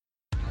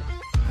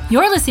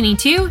You're listening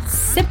to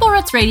Simple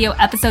Roots Radio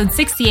episode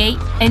 68,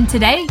 and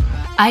today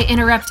I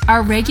interrupt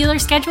our regular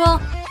schedule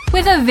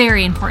with a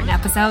very important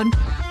episode.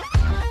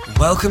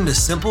 Welcome to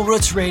Simple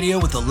Roots Radio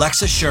with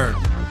Alexa Sherm.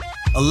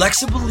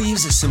 Alexa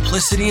believes that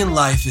simplicity in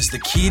life is the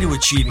key to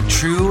achieving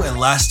true and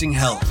lasting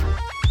health.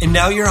 And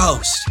now your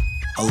host,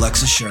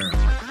 Alexa Sherm.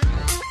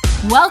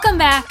 Welcome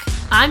back.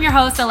 I'm your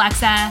host,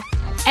 Alexa.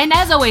 And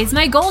as always,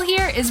 my goal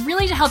here is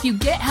really to help you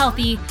get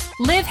healthy,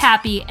 live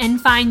happy,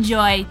 and find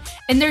joy.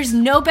 And there's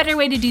no better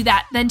way to do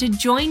that than to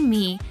join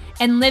me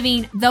in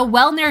living the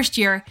well-nourished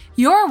year,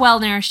 your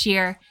well-nourished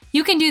year.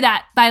 You can do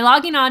that by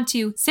logging on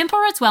to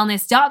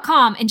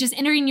simplerootswellness.com and just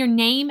entering your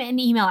name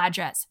and email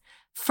address.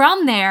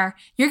 From there,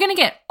 you're going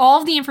to get all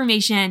of the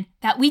information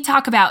that we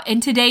talk about in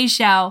today's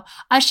show,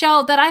 a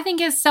show that I think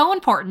is so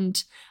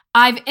important.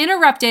 I've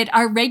interrupted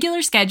our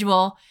regular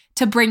schedule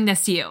to bring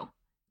this to you.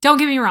 Don't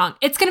get me wrong.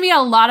 It's going to be a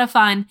lot of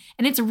fun,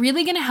 and it's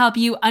really going to help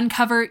you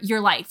uncover your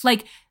life.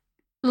 Like,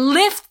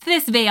 lift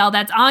this veil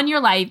that's on your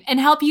life and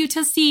help you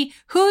to see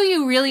who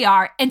you really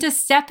are and to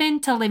step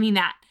into living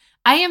that.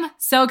 I am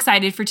so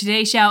excited for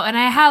today's show, and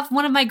I have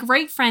one of my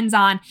great friends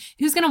on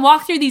who's going to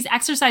walk through these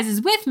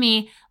exercises with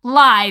me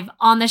live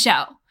on the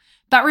show.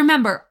 But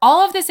remember,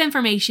 all of this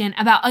information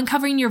about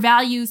uncovering your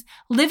values,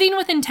 living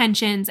with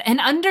intentions,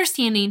 and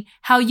understanding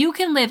how you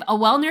can live a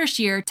well-nourished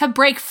year to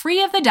break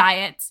free of the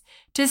diets,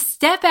 to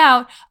step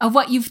out of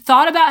what you've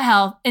thought about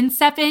health and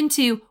step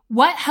into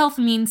what health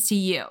means to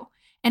you.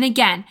 And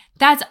again,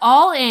 that's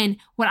all in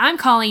what I'm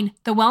calling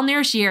the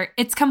Well-Nourished Year.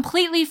 It's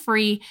completely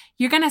free.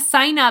 You're going to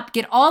sign up,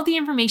 get all of the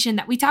information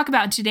that we talk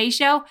about in today's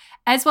show,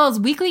 as well as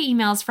weekly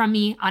emails from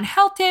me on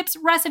health tips,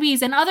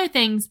 recipes, and other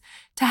things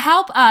to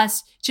help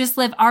us just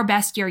live our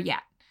best year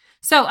yet.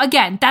 So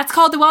again, that's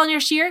called the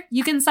Well-Nourished Year.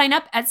 You can sign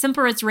up at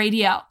Simple Roots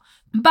Radio.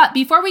 But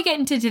before we get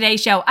into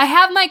today's show, I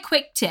have my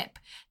quick tip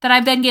that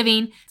I've been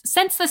giving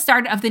since the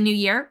start of the new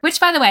year,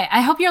 which, by the way,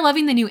 I hope you're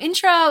loving the new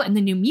intro and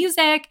the new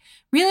music.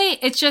 Really,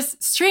 it's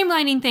just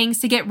streamlining things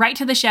to get right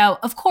to the show.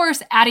 Of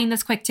course, adding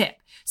this quick tip.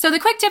 So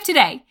the quick tip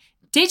today,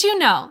 did you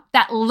know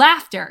that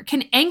laughter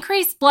can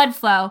increase blood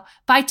flow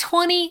by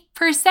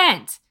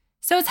 20%?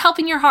 So it's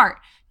helping your heart.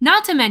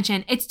 Not to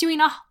mention, it's doing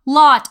a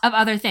lot of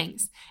other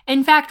things.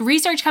 In fact,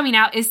 research coming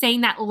out is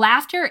saying that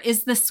laughter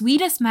is the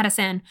sweetest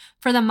medicine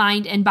for the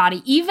mind and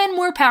body, even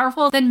more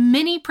powerful than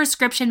many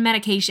prescription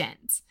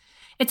medications.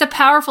 It's a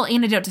powerful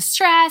antidote to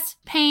stress,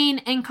 pain,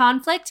 and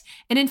conflict.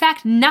 And in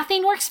fact,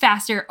 nothing works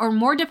faster or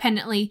more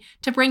dependently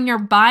to bring your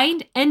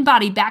mind and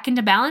body back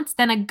into balance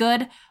than a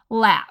good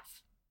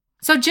laugh.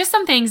 So just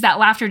some things that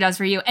laughter does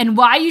for you and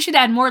why you should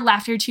add more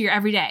laughter to your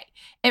everyday.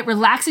 It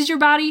relaxes your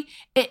body.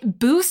 It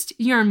boosts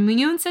your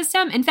immune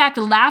system. In fact,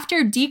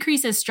 laughter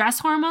decreases stress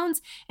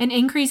hormones and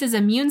increases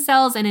immune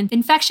cells and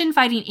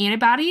infection-fighting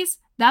antibodies,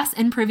 thus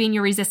improving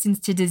your resistance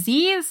to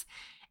disease.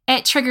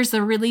 It triggers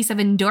the release of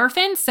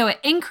endorphins, so it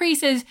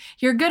increases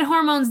your good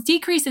hormones,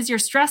 decreases your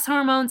stress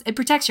hormones. It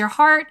protects your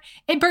heart.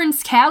 It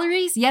burns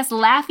calories. Yes,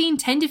 laughing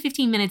 10 to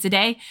 15 minutes a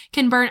day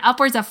can burn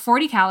upwards of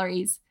 40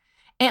 calories.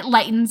 It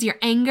lightens your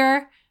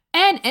anger,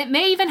 and it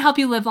may even help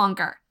you live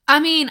longer. I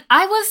mean,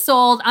 I was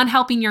sold on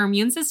helping your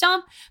immune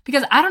system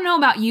because I don't know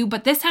about you,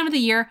 but this time of the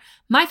year,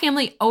 my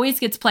family always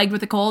gets plagued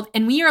with a cold,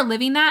 and we are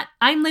living that.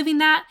 I'm living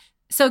that.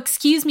 So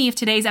excuse me if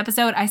today's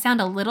episode, I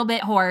sound a little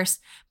bit hoarse,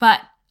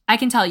 but I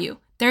can tell you,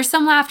 there's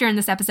some laughter in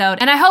this episode,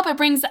 and I hope it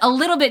brings a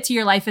little bit to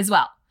your life as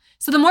well.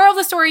 So the moral of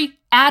the story,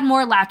 add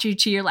more laughter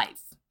to your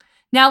life.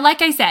 Now,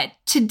 like I said,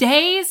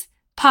 today's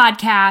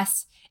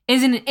podcast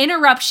is an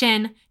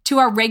interruption to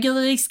our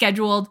regularly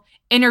scheduled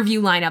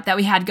interview lineup that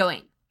we had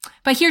going.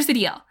 But here's the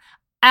deal.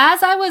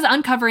 As I was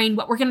uncovering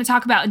what we're going to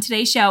talk about in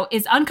today's show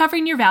is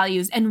uncovering your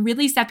values and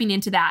really stepping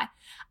into that,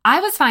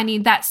 I was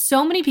finding that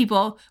so many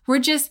people were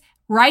just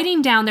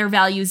writing down their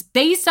values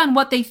based on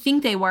what they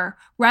think they were,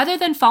 rather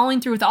than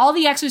following through with all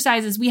the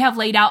exercises we have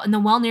laid out in the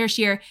Well-Nourished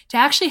Year to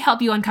actually help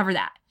you uncover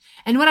that.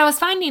 And what I was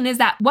finding is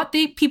that what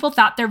the people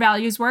thought their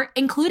values were,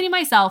 including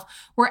myself,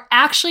 were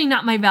actually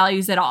not my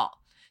values at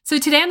all. So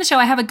today on the show,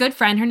 I have a good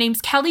friend. Her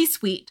name's Kelly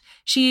Sweet.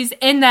 She's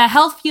in the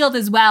health field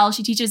as well.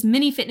 She teaches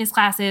mini fitness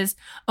classes,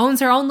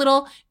 owns her own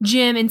little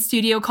gym and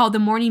studio called The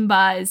Morning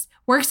Buzz,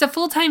 works a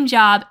full-time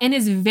job, and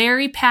is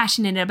very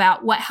passionate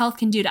about what health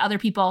can do to other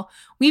people.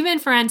 We've been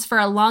friends for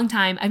a long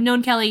time. I've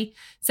known Kelly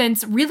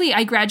since really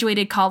I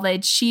graduated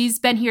college. She's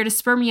been here to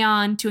spur me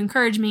on, to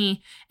encourage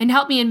me, and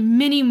help me in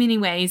many, many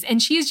ways.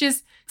 And she's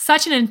just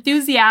such an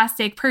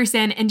enthusiastic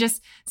person and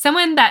just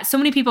someone that so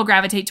many people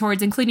gravitate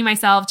towards, including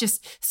myself,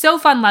 just so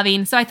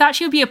fun-loving. So I thought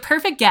she would be a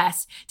perfect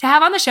guest to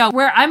have on the show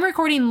where I'm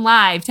recording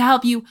live to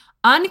help you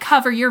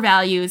uncover your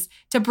values,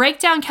 to break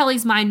down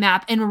Kelly's mind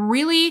map and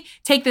really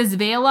take this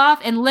veil off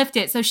and lift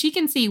it so she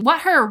can see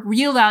what her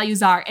real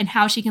values are and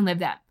how she can live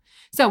them.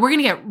 So we're going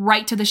to get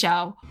right to the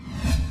show.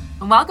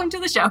 Welcome to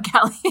the show,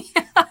 Kelly.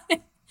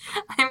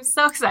 I'm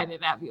so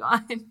excited to have you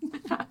on.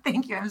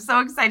 Thank you. I'm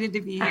so excited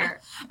to be here.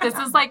 This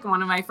is like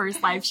one of my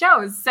first live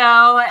shows.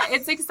 So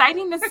it's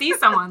exciting to see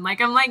someone.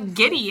 Like, I'm like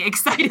giddy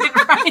excited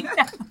right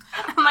now.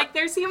 I'm like,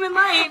 there's human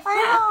life.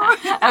 I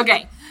know.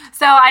 Okay.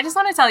 So I just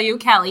want to tell you,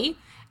 Kelly,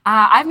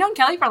 I've known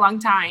Kelly for a long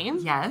time.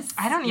 Yes.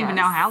 I don't even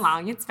know how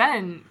long. It's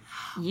been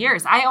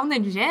years. I owned the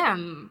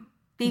gym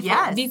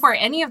before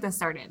any of this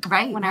started.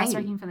 Right. When I was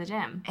working for the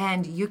gym.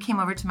 And you came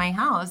over to my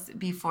house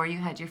before you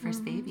had your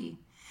first baby.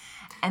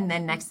 And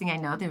then next thing I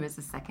know, there was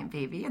a second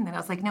baby. And then I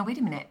was like, no, wait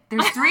a minute.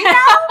 There's 3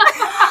 now?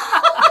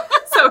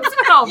 So it's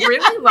been a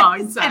really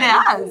long time.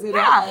 It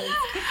has.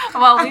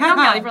 Well, we've known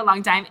Kelly for a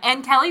long time.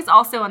 And Kelly's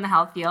also in the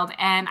health field.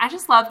 And I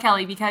just love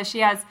Kelly because she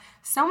has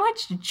so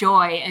much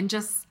joy and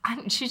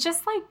she's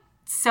just like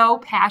so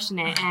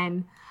passionate.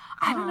 And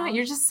I don't know,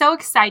 you're just so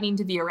exciting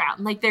to be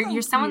around. Like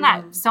you're someone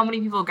that so many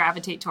people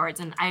gravitate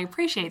towards. And I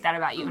appreciate that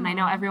about you. And I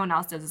know everyone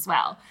else does as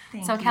well.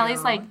 Thank so you.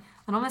 Kelly's like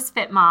little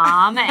misfit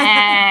mom.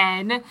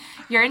 And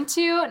you're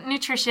into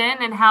nutrition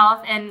and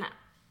health. And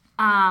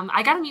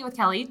I got to meet with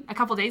Kelly a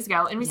couple days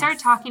ago, and we started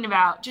talking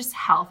about just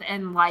health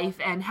and life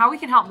and how we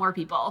can help more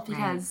people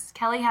because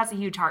Kelly has a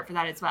huge heart for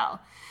that as well.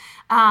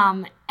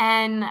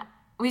 And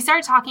we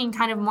started talking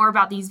kind of more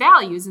about these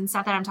values and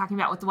stuff that I'm talking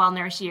about with the Well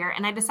Nourished Year.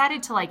 And I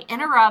decided to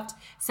interrupt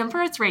Simple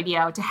Roots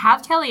Radio to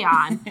have Kelly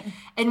on,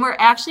 and we're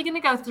actually going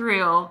to go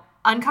through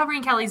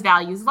uncovering Kelly's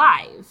values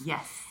live.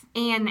 Yes.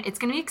 And it's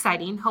going to be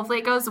exciting. Hopefully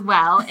it goes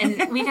well.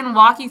 And we can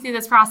walk you through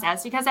this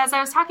process. Because as I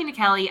was talking to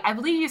Kelly, I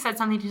believe you said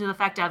something to the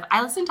effect of,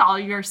 I listened to all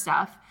your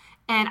stuff,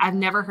 and I've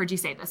never heard you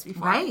say this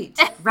before.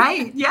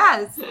 Right.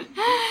 Yes.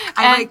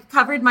 I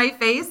covered my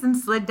face and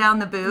slid down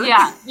the boots.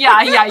 Yeah.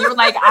 You were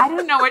like, I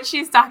don't know what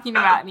she's talking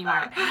about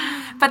anymore.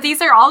 But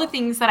these are all the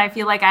things that I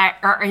feel like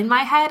are in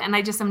my head, and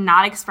I just am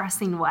not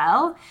expressing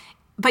well.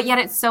 But yet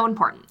it's so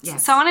important.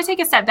 Yes. So I want to take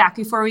a step back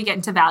before we get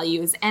into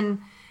values.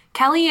 And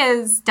Kelly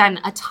has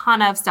done a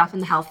ton of stuff in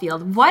the health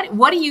field. What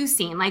are you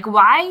seeing? Like,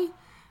 why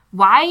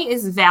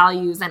is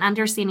values and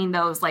understanding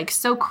those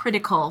so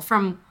critical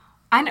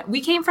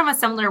we came from a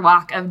similar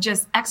walk of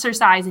just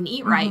exercise and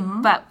eat right,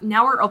 but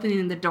now we're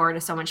opening the door to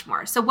so much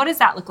more. So what does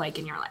that look like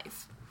in your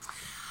life?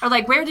 Or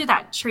where did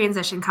that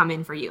transition come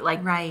in for you?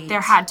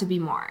 There had to be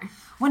more.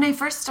 When I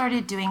first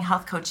started doing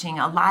health coaching,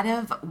 a lot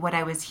of what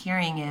I was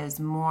hearing is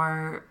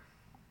more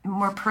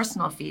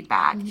personal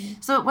feedback.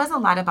 So it was a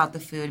lot about the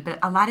food, but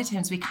a lot of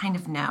times we kind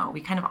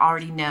of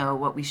already know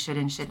what we should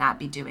and should not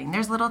be doing.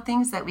 There's little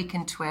things that we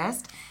can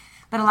twist,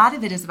 but a lot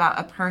of it is about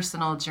a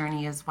personal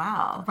journey as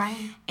well.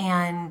 Right.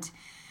 And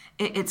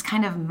it's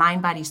kind of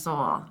mind, body,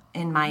 soul,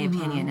 in my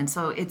opinion. And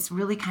so it's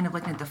really kind of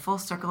looking at the full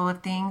circle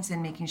of things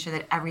and making sure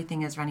that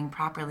everything is running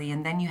properly.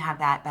 And then you have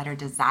that better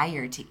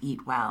desire to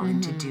eat well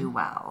and to do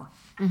well.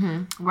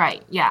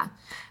 Right, yeah.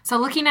 So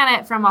looking at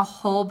it from a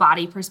whole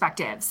body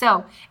perspective.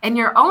 So in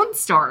your own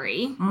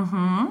story,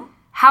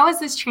 how has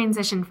this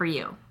transitioned for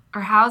you?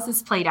 Or how has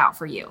this played out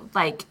for you?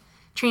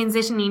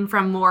 Transitioning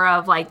from more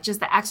of just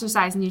the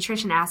exercise and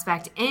nutrition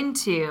aspect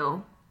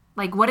into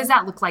what does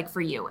that look like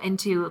for you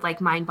into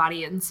mind,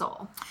 body, and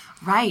soul?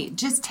 Right.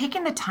 Just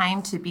taking the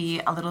time to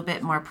be a little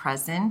bit more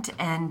present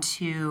and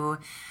to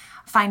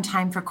find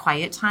time for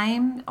quiet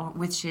time,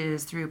 which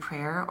is through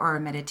prayer or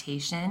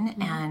meditation.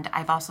 And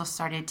I've also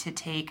started to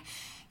take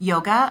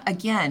yoga,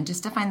 again,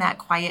 just to find that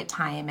quiet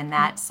time and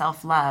that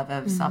self-love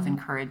of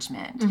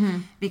self-encouragement.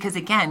 Because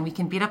again, we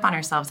can beat up on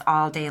ourselves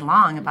all day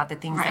long about the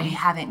things that we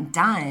haven't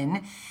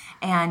done,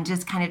 and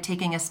just kind of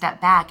taking a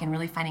step back and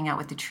really finding out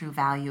what the true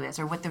value is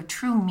or what the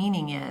true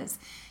meaning is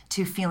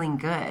to feeling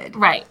good.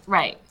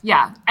 Right.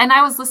 Yeah. And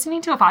I was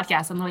listening to a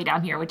podcast on the way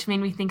down here, which made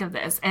me think of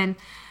this. And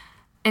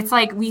it's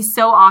we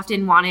so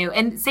often want to,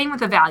 and same with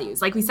the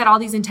values, we set all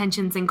these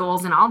intentions and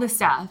goals and all this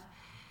stuff,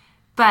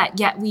 but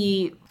yet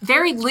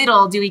very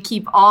little do we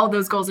keep all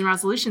those goals and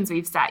resolutions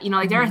we've set.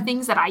 There are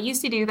things that I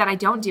used to do that I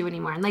don't do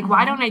anymore. And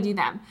why don't I do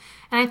them?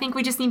 And I think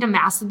we just need to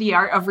master the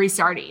art of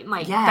restarting.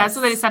 That's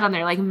what they said on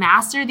there.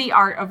 Master the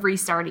art of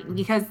restarting,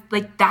 because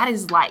that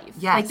is life.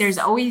 Yes. There's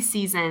always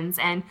seasons.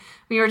 And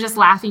we were just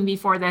laughing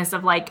before this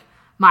of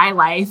my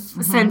life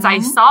since I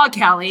saw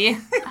Kelly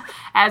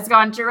has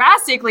gone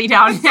drastically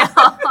downhill.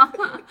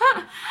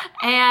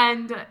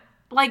 And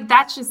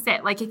that's just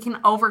it. It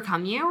can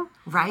overcome you.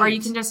 Right. Or you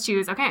can just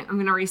choose, okay, I'm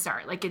going to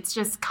restart. It's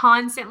just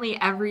constantly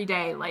every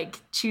day,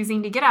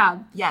 choosing to get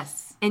up.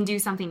 Yes. And do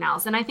something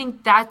else. And I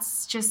think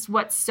that's just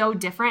what's so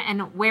different.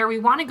 And where we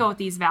want to go with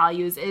these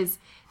values is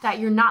that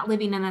you're not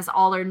living in this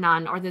all or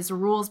none or this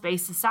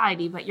rules-based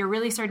society, but you're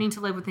really starting to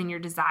live within your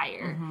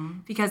desire.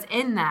 Because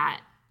in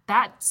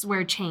that's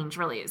where change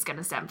really is going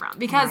to stem from.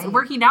 Because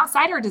working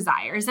outside our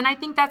desires, and I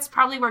think that's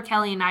probably where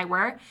Kelly and I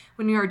were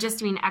when we were just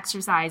doing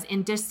exercise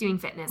and just doing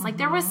fitness.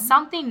 There was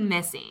something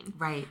missing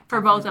for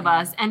both of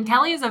us. And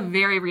Kelly is a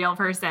very real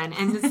person.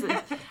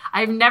 And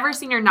I've never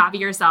seen her not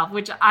be herself,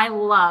 which I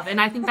love. And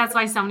I think that's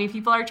why so many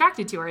people are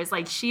attracted to her. Is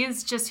she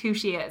is just who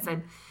she is.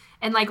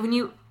 And when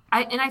you,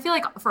 I feel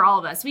for all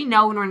of us, we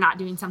know when we're not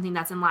doing something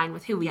that's in line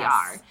with who we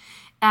are.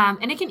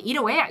 And it can eat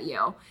away at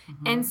you.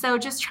 And so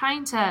just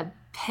trying to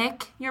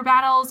pick your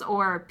battles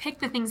or pick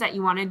the things that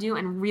you want to do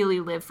and really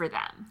live for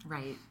them.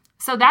 Right.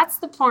 So that's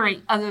the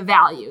point of the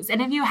values.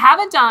 And if you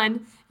haven't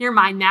done your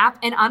mind map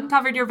and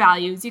uncovered your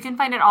values, you can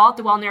find it all at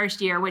the Well Nourished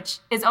Year, which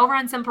is over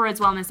on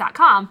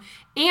simplerootswellness.com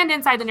and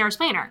inside the Nourished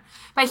Planner.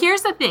 But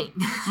here's the thing.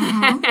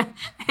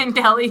 And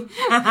Kelly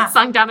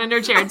sunk down in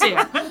her chair too.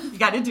 You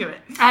got to do it.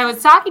 I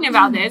was talking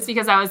about this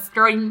because I was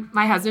throwing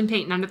my husband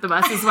Peyton under the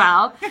bus as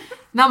well.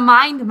 The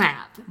mind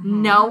map.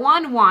 No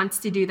one wants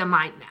to do the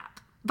mind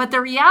map. But the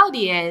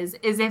reality is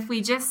if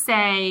we just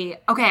say,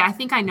 okay, I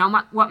think I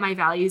know what my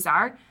values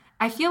are,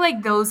 I feel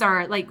like those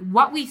are like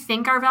what we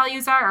think our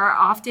values are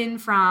often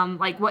from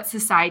like what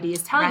society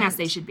is telling us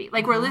they should be.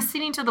 Like we're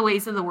listening to the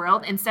ways of the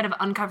world instead of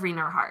uncovering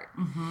our heart.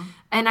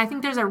 And I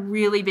think there's a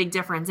really big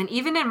difference. And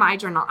even in my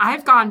journal,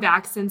 I've gone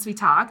back since we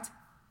talked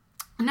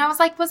and I was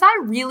like, was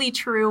I really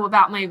true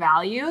about my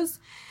values?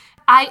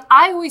 I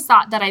always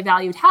thought that I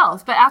valued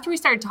health. But after we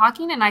started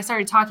talking and I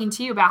started talking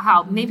to you about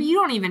how maybe you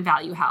don't even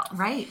value health.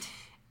 Right.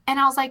 And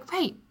I was like,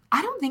 wait.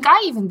 I don't think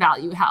I even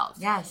value health.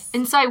 Yes.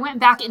 And so I went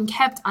back and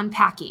kept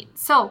unpacking.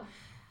 So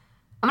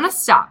I'm going to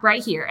stop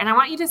right here. And I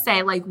want you to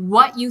say like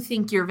what you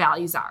think your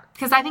values are.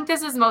 Because I think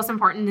this is most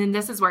important and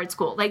this is where it's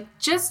cool. Like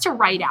just to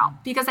write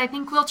out. Because I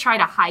think we'll try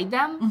to hide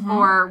them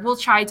or we'll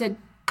try to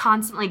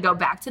constantly go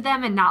back to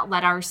them and not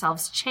let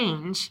ourselves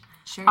change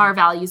our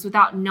values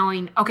without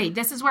knowing, okay,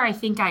 this is where I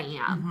think I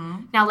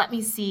am. Now let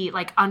me see,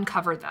 like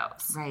uncover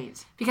those.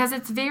 Right. Because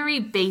it's very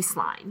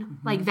baseline.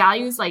 Like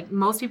values, like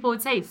most people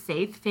would say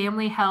faith,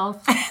 family,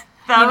 health, like,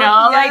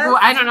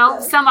 I don't know,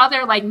 some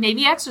other, like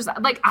maybe exercise.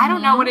 Like, I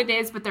don't know what it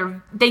is, but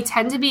they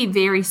tend to be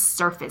very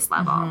surface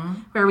level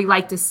where we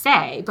like to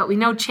stay, but we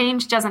know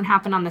change doesn't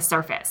happen on the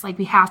surface. Like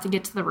we have to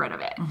get to the root of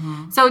it.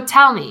 So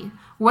tell me,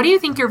 what do you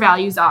think your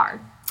values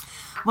are?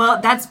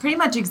 Well, that's pretty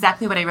much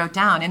exactly what I wrote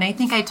down. And I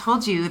think I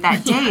told you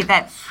that day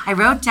that I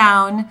wrote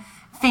down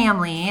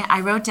family,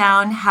 I wrote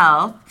down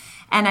health,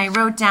 and I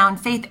wrote down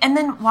faith, and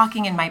then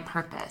walking in my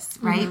purpose,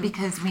 right?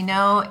 Because we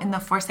know in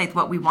the foresight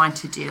what we want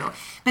to do.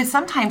 But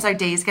sometimes our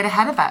days get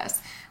ahead of us.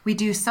 We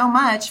do so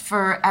much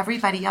for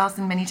everybody else,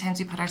 and many times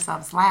we put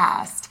ourselves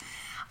last.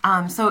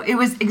 So it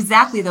was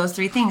exactly those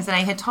three things. And I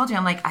had told you,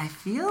 I'm like, I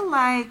feel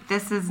like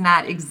this is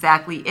not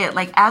exactly it.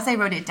 Like as I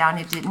wrote it down,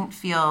 it didn't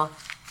feel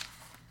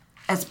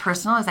as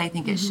personal as I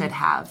think it should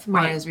have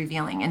when it was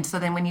revealing. And so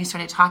then when you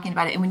started talking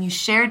about it and when you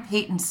shared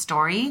Peyton's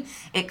story,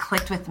 it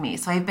clicked with me.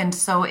 So I've been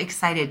so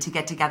excited to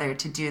get together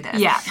to do this.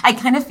 Yeah. I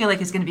kind of feel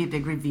like it's going to be a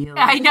big reveal.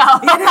 I know.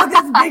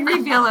 This big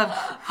reveal of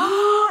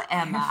who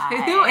am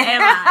I? Who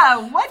am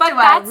I? What do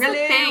I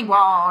really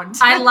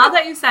want? I love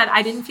that you said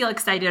I didn't feel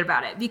excited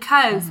about it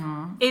because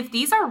if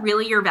these are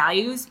really your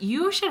values,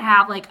 you should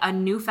have like a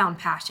newfound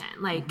passion.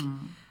 Like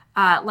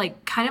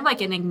kind of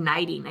like an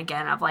igniting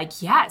again of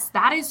like, yes,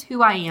 that is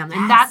who I am.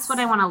 And that's what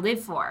I want to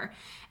live for.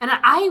 And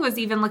I was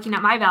even looking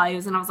at my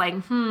values and I was like,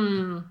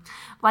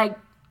 like,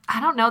 I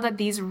don't know that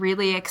these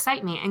really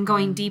excite me and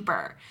going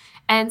deeper.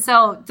 And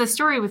so the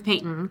story with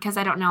Peyton, because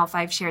I don't know if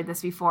I've shared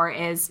this before,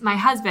 is my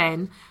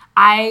husband,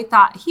 I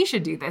thought he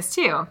should do this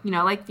too,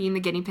 like being the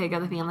guinea pig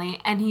of the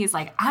family. And he's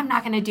like, I'm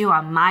not going to do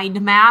a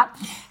mind map.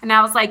 And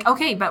I was like,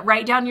 okay, but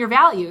write down your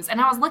values. And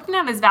I was looking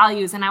at his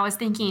values and I was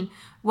thinking,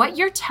 what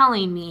you're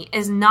telling me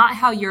is not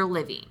how you're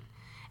living.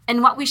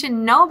 And what we should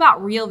know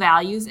about real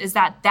values is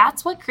that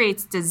that's what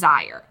creates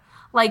desire.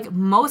 Like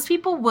most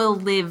people will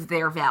live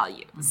their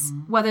values,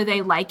 whether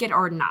they like it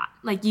or not.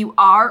 Like you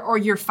are or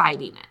you're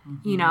fighting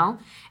it,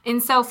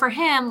 And so for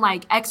him,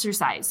 like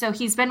exercise. So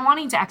he's been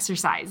wanting to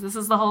exercise. This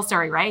is the whole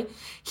story, right?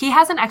 He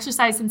hasn't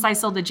exercised since I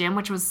sold the gym,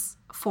 which was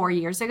 4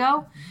 years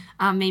ago,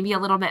 maybe a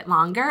little bit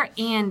longer.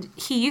 And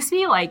he used to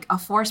be like a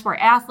 4-sport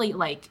athlete,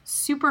 like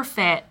super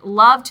fit,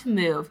 loved to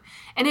move.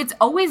 And it's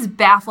always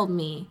baffled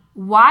me.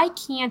 Why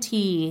can't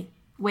he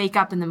wake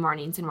up in the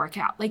mornings and work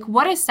out? Like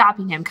what is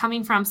stopping him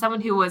coming from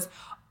someone who was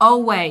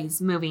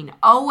always moving,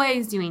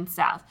 always doing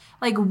stuff?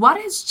 Like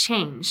what has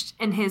changed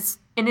in his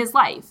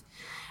life?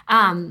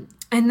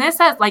 And this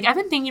has, like, I've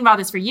been thinking about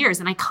this for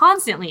years, and I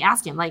constantly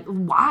ask him, like,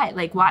 why?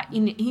 Like, why?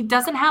 And he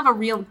doesn't have a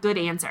real good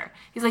answer.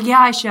 He's like, yeah,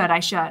 I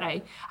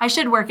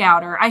should work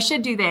out, or I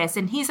should do this.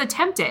 And he's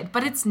attempted,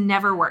 but it's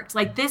never worked.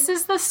 Like, this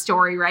is the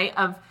story, right,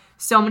 of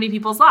so many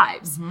people's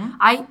lives.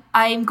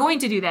 I'm going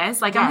to do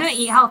this. Like, I'm going to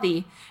eat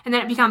healthy. And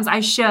then it becomes I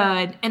should,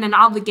 and an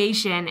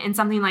obligation, and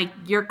something like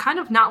you're kind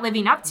of not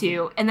living up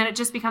to. And then it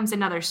just becomes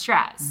another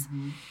stress.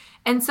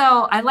 And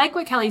so I like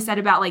what Kelly said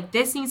about, like,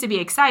 this needs to be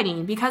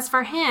exciting, because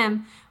for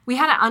him, we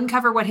had to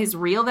uncover what his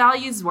real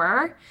values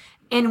were.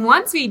 And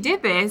once we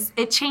did this,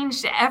 it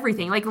changed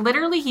everything. Like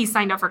literally he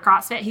signed up for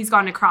CrossFit. He's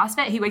gone to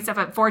CrossFit. He wakes up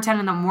at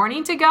 4:10 in the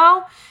morning to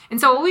go. And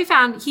so what we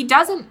found, he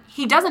doesn't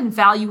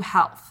value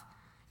health.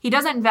 He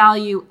doesn't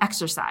value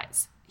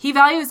exercise. He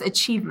values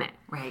achievement.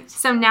 Right.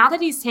 So now that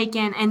he's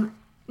taken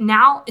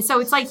so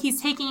it's like he's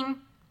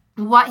taking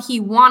what he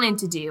wanted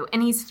to do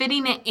and he's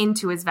fitting it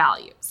into his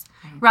values.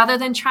 Rather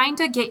than trying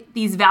to get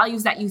these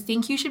values that you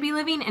think you should be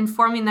living and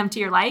forming them to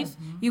your life,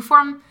 you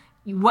form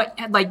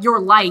your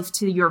life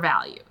to your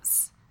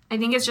values. I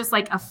think it's just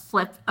like a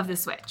flip of the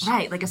switch.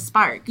 Right, like a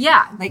spark.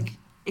 Yeah. Like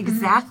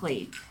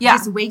Exactly. Yeah. It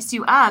just wakes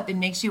you up and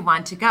makes you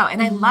want to go.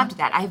 And I loved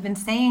that. I've been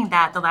saying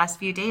that the last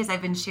few days.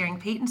 I've been sharing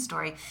Peyton's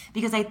story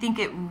because I think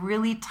it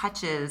really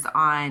touches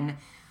on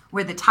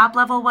where the top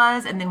level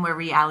was and then where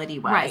reality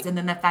was. Right. And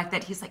then the fact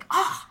that he's like,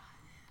 oh,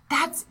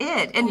 that's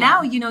it. And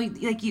now,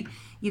 like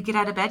you get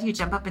out of bed, you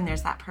jump up and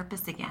there's that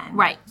purpose again.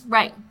 Right.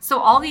 So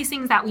all these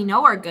things that we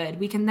know are good,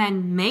 we can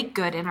then make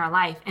good in our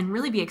life and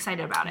really be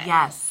excited about it.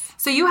 Yes.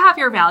 So you have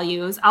your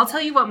values. I'll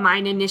tell you what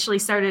mine initially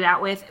started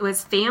out with. It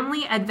was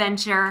family,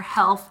 adventure,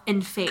 health,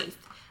 and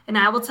faith. And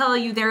I will tell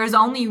you there is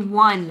only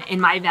one in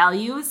my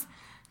values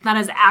that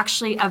is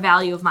actually a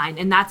value of mine,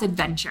 and that's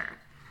adventure.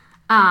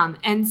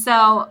 And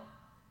so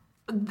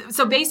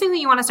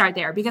basically you want to start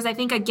there because I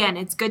think, again,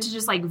 it's good to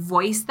just like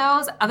voice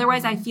those.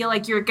 Otherwise, I feel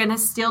like you're going to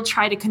still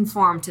try to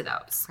conform to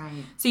those.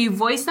 Right. So you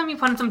voice them, you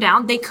put them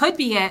down. They could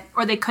be it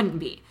or they couldn't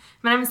be.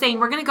 But I'm saying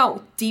we're going to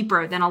go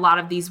deeper than a lot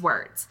of these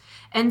words.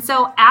 And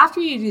so after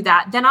you do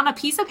that, then on a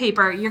piece of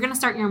paper, you're going to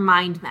start your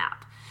mind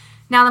map.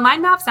 Now, the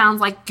mind map sounds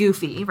like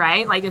goofy,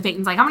 right? Like if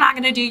Peyton's like, I'm not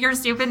going to do your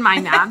stupid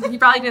mind map. He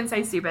probably didn't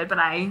say stupid, but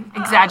I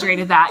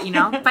exaggerated that,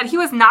 But he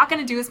was not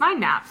going to do his mind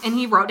map. And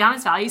he wrote down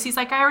his values. He's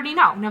like, I already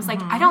know. And I was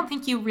like, I don't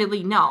think you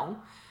really know.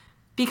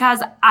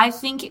 Because I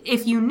think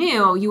if you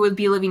knew, you would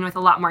be living with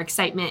a lot more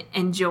excitement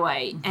and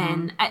joy.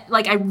 And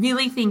I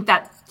really think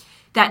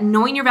that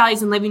knowing your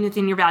values and living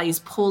within your values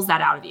pulls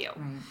that out of you.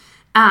 Right.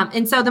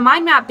 And so the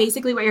mind map,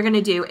 basically what you're going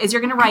to do is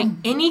you're going to write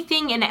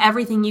anything and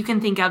everything you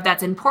can think of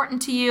that's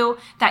important to you,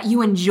 that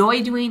you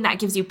enjoy doing, that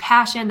gives you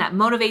passion, that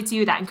motivates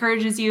you, that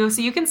encourages you.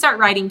 So you can start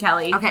writing,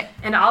 Kelly. Okay.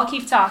 And I'll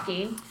keep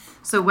talking.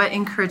 So what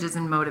encourages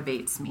and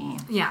motivates me?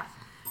 Yeah.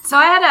 So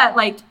I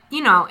had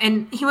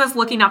and he was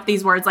looking up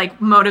these words like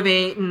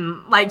motivate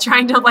and like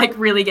trying to like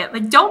really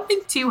get, don't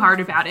think too hard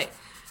about it.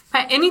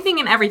 But anything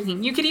and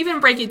everything. You could even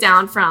break it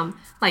down from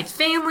like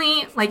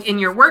family, like in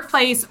your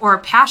workplace, or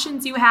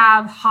passions you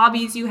have,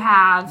 hobbies you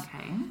have.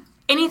 Okay.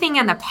 Anything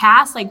in the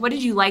past, like what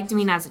did you like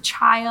doing as a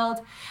child?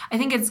 I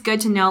think it's good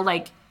to know,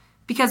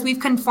 because we've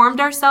conformed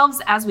ourselves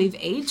as we've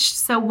aged.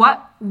 So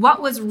what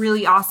was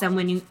really awesome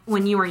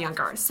when you were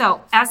younger?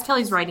 So as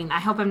Kelly's writing, I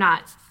hope I'm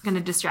not going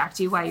to distract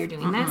you while you're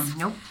doing this.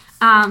 Nope.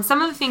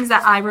 Some of the things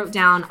that I wrote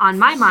down on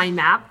my mind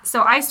map.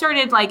 So I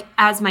started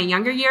as my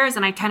younger years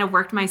and I kind of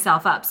worked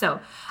myself up. So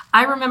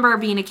I remember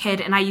being a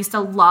kid and I used to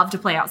love to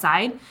play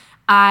outside.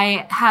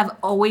 I have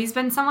always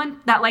been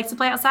someone that likes to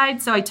play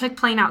outside. So I took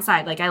playing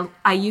outside.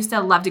 I used to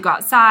love to go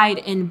outside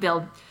and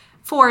build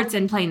forts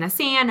and play in the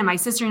sand. And my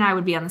sister and I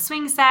would be on the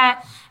swing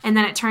set. And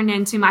then it turned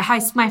into my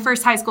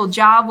first high school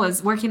job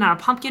was working on a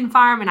pumpkin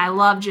farm. And I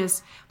love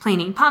just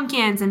planting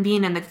pumpkins and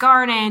being in the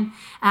garden.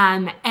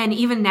 And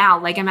even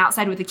now, I'm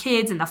outside with the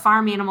kids and the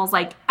farm animals.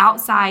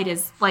 Outside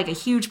is a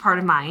huge part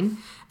of mine.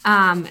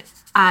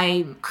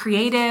 I'm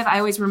creative. I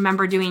always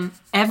remember doing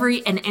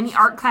any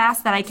art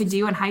class that I could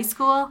do in high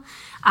school.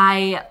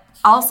 I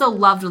also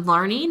loved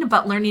learning,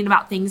 but learning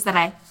about things that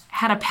I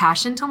had a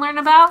passion to learn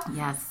about.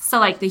 Yes. So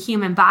the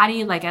human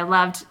body, I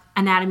loved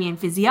anatomy and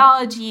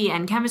physiology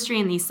and chemistry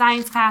in these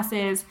science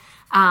classes.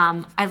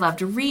 I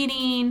loved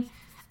reading.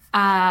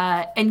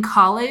 In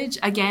college,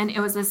 again,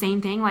 it was the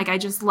same thing. I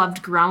just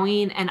loved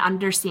growing and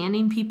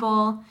understanding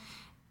people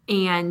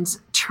and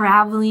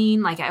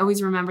traveling. I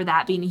always remember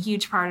that being a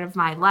huge part of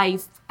my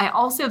life. I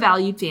also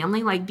valued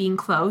family, being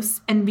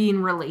close and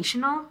being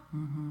relational.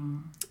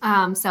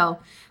 Mm-hmm. So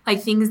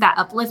things that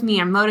uplift me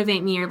and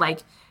motivate me are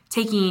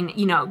taking,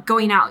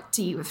 going out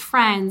to eat with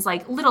friends,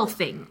 little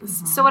things.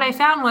 Mm-hmm. So what I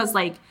found was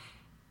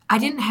I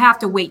didn't have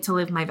to wait to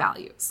live my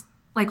values.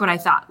 What I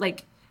thought.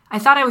 I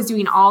thought I was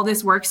doing all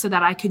this work so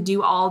that I could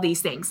do all these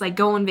things,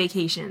 go on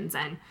vacations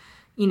and,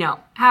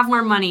 have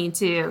more money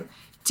to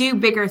do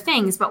bigger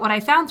things. But what I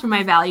found through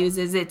my values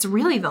is it's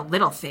really the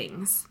little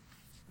things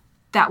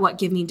that what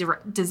give me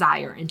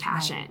desire and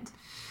passion. Right.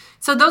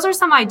 So those are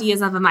some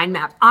ideas of a mind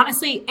map.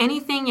 Honestly,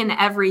 anything and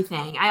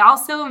everything. I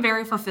also am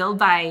very fulfilled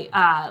by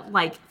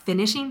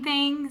finishing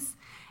things.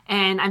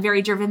 And I'm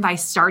very driven by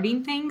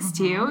starting things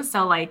too.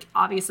 So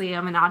obviously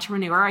I'm an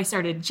entrepreneur. I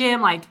started a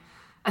gym,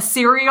 a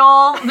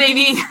cereal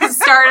maybe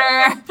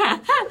starter.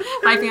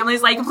 My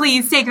family's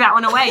please take that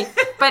one away.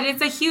 But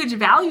it's a huge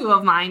value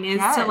of mine is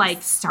to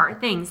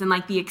start things and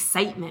the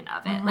excitement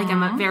of it.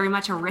 I'm very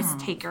much a risk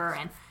taker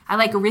and I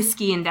like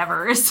risky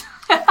endeavors.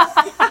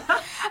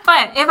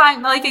 But if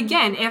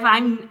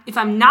I'm if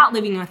I'm not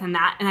living within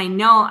that and I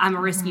know I'm a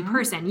risky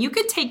person, you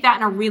could take that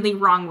in a really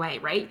wrong way,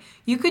 right?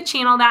 You could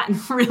channel that in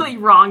a really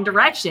wrong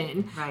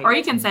direction. Right. Or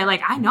you can say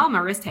I know I'm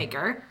a risk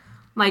taker.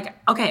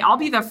 Okay, I'll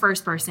be the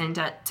first person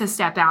to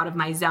step out of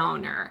my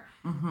zone or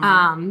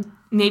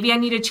maybe I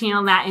need to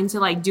channel that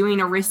into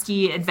doing a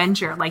risky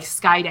adventure like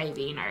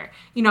skydiving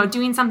or,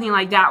 doing something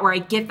like that where I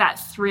get that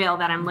thrill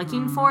that I'm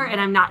looking for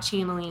and I'm not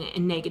channeling it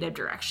in negative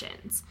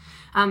directions.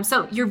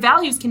 So your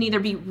values can either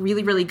be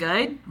really, really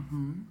good,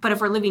 but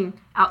if we're living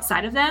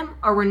outside of them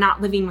or we're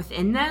not living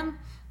within them,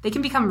 they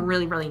can become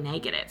really, really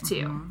negative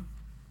too.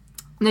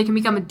 And they can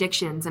become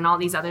addictions and all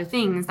these other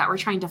things that we're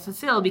trying to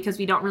fulfill because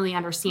we don't really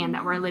understand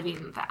that we're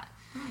living with that.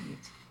 Right.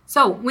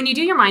 So when you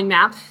do your mind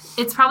map,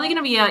 it's probably going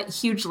to be a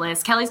huge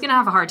list. Kelly's going to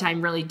have a hard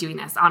time really doing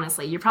this,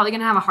 honestly. You're probably going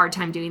to have a hard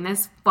time doing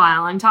this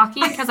while I'm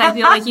talking because I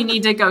feel like you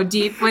need to go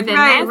deep within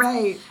this.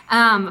 Right.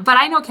 But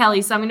I know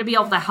Kelly, so I'm going to be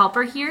able to help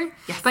her here.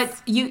 Yes.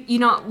 But you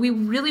know, we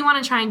really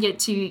want to try and get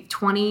to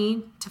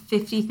 20 to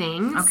 50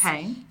 things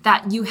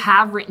that you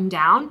have written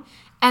down.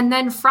 And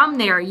then from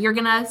there, you're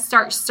going to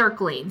start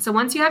circling. So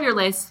once you have your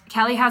list,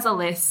 Kelly has a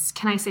list.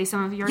 Can I say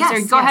some of yours? Yes,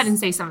 Or go ahead and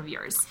say some of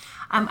yours.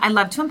 I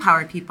love to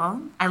empower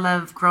people. I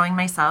love growing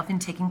myself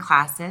and taking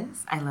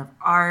classes. I love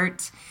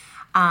art,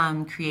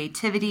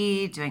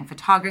 creativity, doing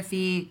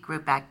photography,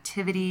 group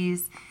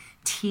activities,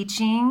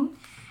 teaching,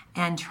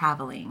 and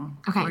traveling.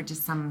 Okay. Or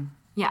just some...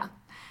 Yeah.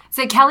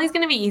 So Kelly's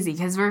going to be easy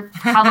because we're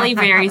probably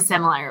very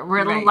similar.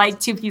 We're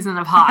like two peas in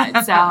a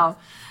pod. So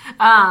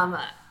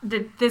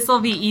this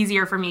will be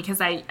easier for me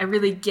because I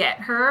really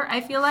get her,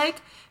 I feel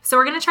like. So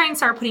we're going to try and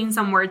start putting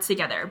some words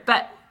together.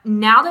 But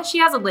now that she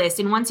has a list,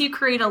 and once you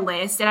create a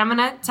list, and I'm going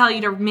to tell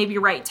you to maybe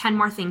write 10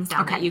 more things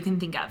down that you can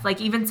think of, like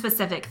even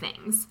specific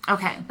things.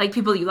 Okay. Like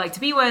people you like to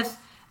be with,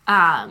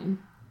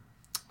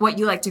 what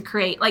you like to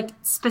create, like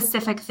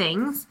specific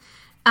things.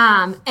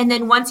 And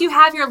then once you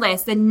have your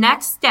list, the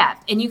next step,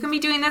 and you can be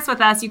doing this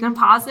with us, you can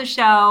pause the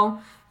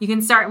show, you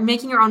can start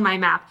making your own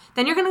mind map.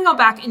 Then you're going to go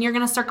back and you're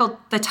going to circle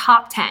the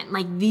top 10.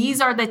 Like these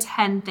are the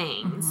 10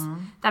 things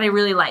that I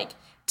really like.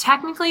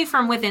 Technically,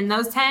 from within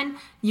those 10,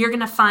 you're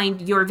going to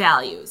find your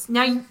values.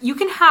 Now, you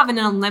can have an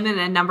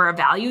unlimited number of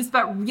values,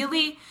 but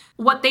really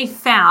what they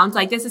found,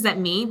 like this isn't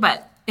me,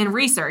 but in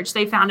research,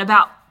 they found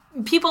about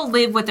people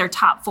live with their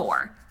top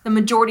 4 the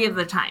majority of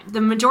the time.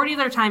 The majority of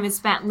their time is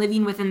spent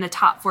living within the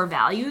top 4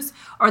 values,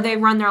 or they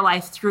run their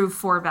life through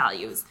 4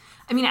 values.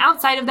 I mean,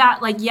 outside of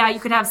that, like, yeah, you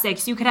could have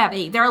 6, you could have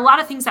 8. There are a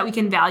lot of things that we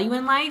can value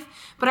in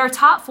life, but our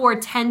top 4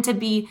 tend to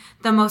be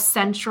the most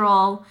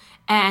central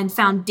and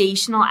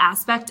foundational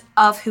aspect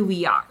of who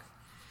we are.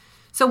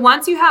 So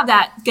once you have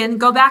that, then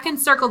go back and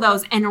circle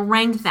those and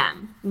rank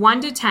them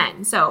 1 to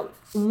 10. So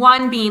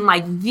 1 being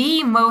like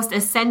the most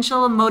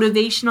essential,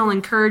 motivational,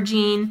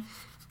 encouraging,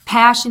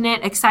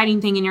 passionate,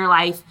 exciting thing in your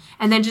life,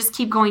 and then just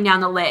keep going down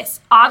the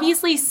list.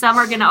 Obviously, some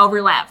are going to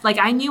overlap. Like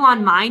I knew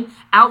on mine,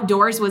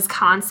 outdoors was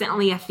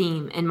constantly a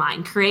theme in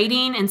mine.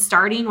 Creating and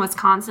starting was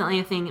constantly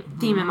a theme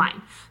in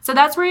mine. So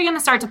that's where you're going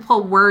to start to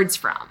pull words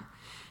from.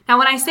 Now,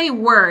 when I say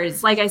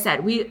words, like I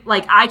said,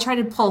 I try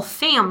to pull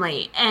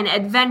family and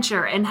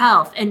adventure and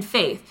health and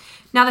faith.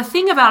 Now, the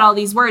thing about all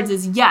these words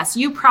is, yes,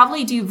 you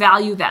probably do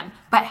value them,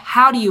 but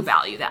how do you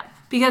value them?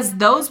 Because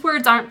those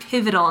words aren't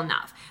pivotal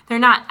enough. They're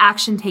not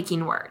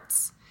action-taking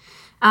words,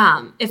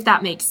 if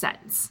that makes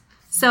sense.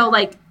 So,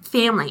 like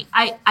family,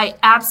 I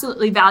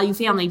absolutely value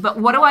family, but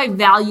what do I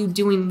value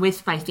doing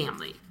with my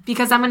family?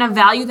 Because I'm going to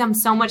value them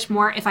so much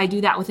more if I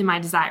do that within my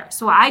desire.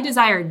 So I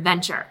desire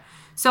adventure.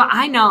 So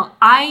I know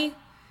I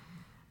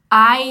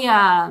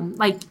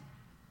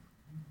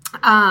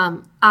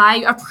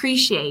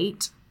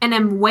appreciate and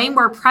am way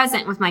more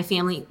present with my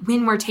family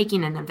when we're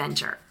taking an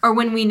adventure or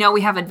when we know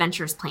we have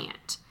adventures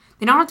planned.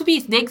 They don't have to be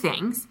big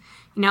things,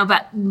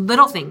 but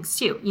little things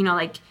too.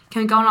 Like,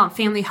 can we go on a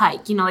family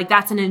hike? Like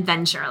that's an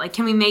adventure. Like,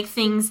 can we make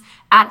things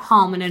at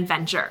home an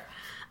adventure?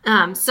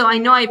 So I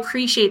know I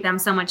appreciate them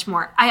so much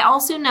more. I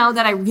also know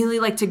that I really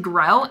like to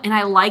grow and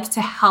I like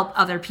to help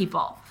other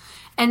people.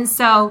 And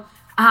so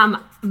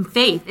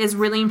faith is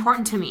really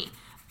important to me,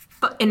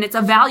 and it's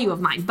a value of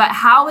mine. But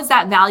how is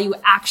that value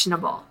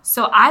actionable?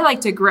 So I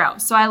like to grow.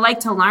 So I like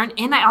to learn,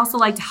 and I also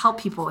like to help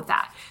people with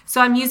that.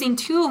 So I'm using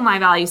 2 of my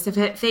values to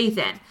fit faith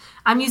in.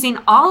 I'm using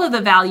all of the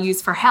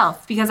values for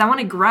health because I want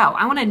to grow.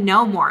 I want to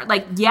know more.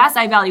 Like, yes,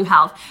 I value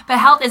health, but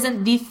health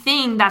isn't the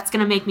thing that's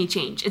going to make me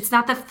change. It's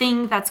not the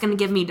thing that's going to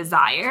give me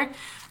desire.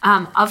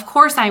 Of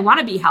course, I want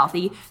to be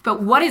healthy,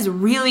 but what is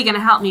really going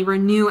to help me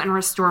renew and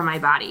restore my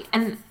body?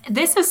 And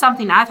this is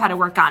something I've had to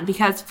work on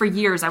because for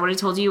years I would have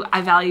told you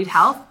I valued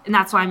health, and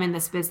that's why I'm in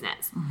this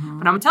business. Mm-hmm.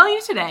 But I'm going to tell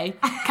you today,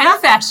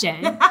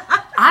 confession,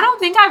 I don't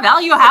think I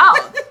value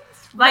health.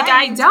 Like,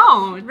 right. I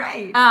don't.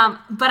 Right.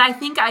 But I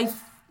think I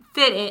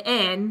fit it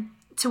in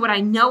to what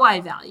I know I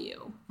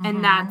value,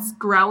 and that's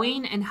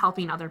growing and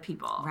helping other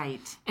people.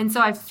 Right. And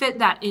so I fit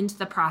that into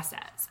the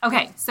process.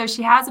 Okay, so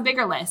she has a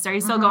bigger list. Are you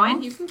still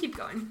going? You can keep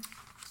going.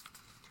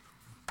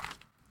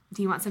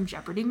 Do you want some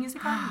Jeopardy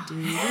music on?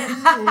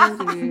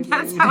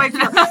 That's how I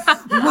feel.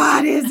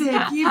 What is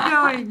it? Keep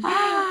going.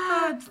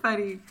 That's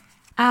funny.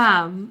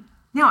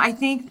 No, I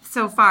think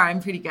so far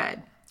I'm pretty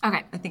good.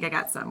 Okay. I think I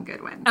got some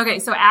good ones. Okay,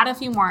 so add a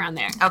few more on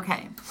there.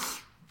 Okay.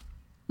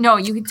 No,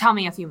 you can tell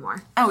me a few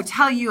more. Oh,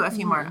 tell you a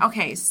few more.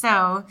 Okay,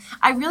 so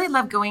I really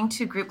love going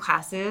to group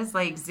classes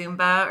like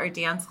Zumba or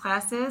dance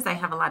classes. I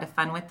have a lot of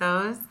fun with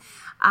those.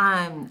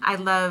 I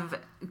love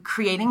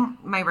creating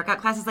my workout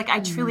classes. Like, I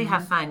truly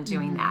have fun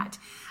doing that.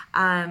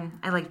 I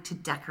like to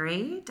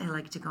decorate. I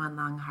like to go on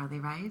long Harley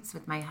rides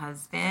with my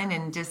husband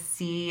and just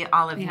see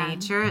all of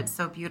nature. It's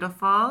so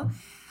beautiful.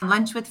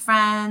 Lunch with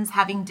friends,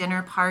 having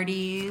dinner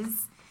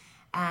parties,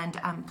 and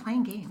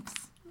playing games.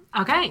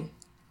 Okay.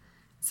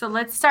 So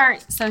let's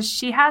start. So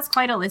she has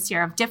quite a list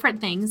here of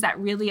different things that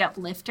really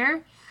uplift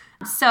her.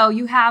 So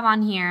you have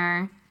on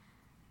here,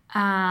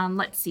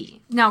 let's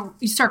see. No,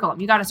 you circle them.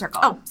 You got to circle.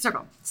 Oh,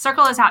 circle.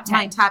 Circle the top 10.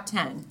 My top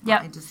 10.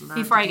 Yep. I just love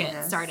Before to I do get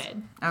this.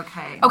 started.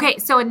 Okay. Okay,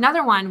 so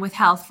another one with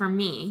health for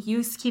me.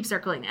 You keep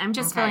circling. I'm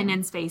just Okay. filling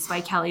in space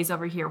while Kelly's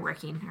over here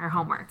working her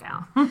homework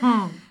out.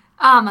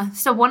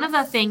 So one of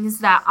the things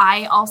that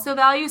I also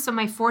value, so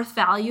my fourth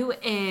value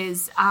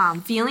is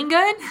feeling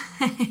good,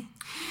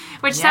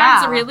 which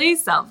sounds really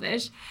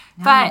selfish.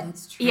 No, but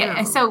that's true.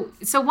 yeah,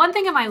 so one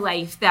thing in my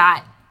life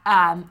that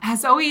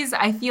has always,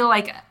 I feel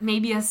like,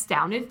 maybe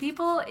astounded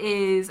people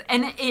is,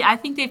 I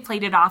think they've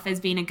played it off as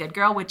being a good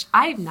girl, which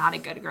I'm not a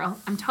good girl.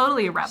 I'm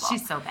totally a rebel.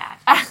 She's so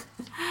bad.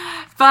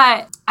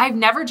 But I've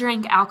never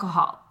drank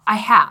alcohol. I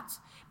have,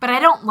 but I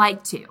don't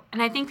like to.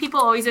 And I think people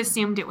always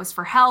assumed it was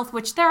for health,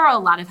 which there are a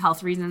lot of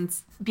health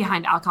reasons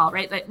behind alcohol,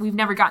 right? That we've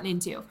never gotten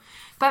into.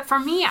 But for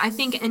me, I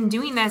think in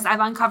doing this, I've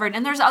uncovered,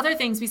 and there's other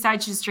things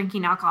besides just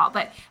drinking alcohol,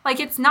 but like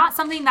it's not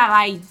something that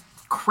I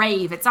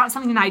crave. It's not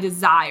something that I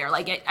desire.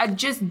 Like I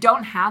just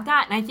don't have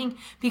that. And I think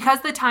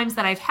because the times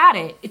that I've had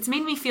it, it's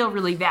made me feel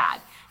really bad.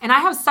 And I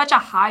have such a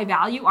high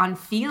value on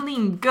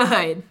feeling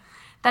good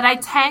that I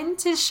tend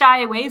to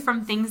shy away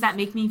from things that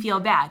make me feel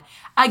bad.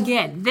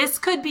 Again, this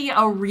could be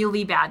a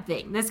really bad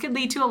thing. This could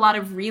lead to a lot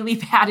of really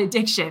bad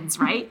addictions,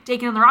 right?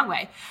 Taken in the wrong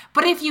way.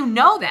 But if you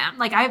know them,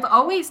 like I've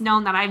always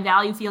known that I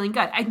value feeling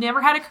good. I've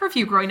never had a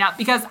curfew growing up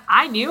because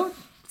I knew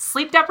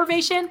sleep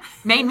deprivation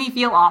made me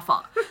feel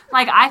awful.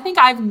 Like I think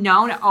I've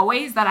known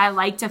always that I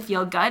like to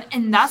feel good,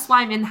 and that's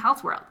why I'm in the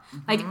health world.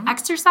 Like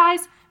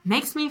exercise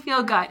makes me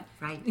feel good.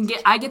 Right.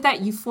 I get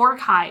that euphoric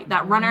high,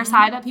 that runner's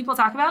high that people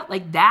talk about.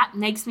 Like that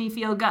makes me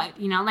feel good.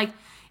 You know, like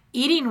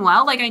eating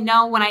well. Like I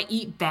know when I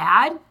eat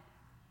bad,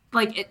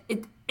 like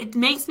it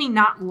makes me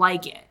not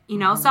like it. You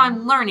know, so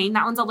I'm learning.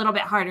 That one's a little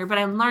bit harder, but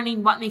I'm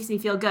learning what makes me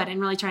feel good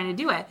and really trying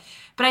to do it.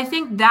 But I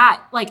think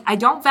that, like, I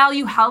don't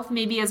value health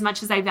maybe as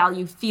much as I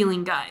value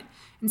feeling good.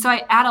 And so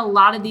I add a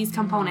lot of these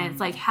components,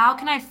 like how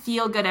can I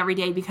feel good every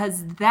day?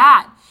 Because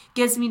that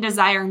gives me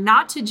desire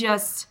not to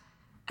just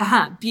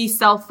be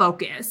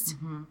self-focused,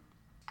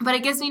 but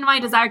it gives me my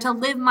desire to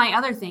live my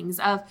other things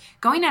of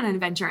going on an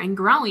adventure and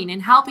growing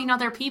and helping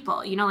other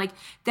people. You know, like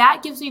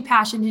that gives me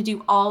passion to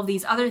do all of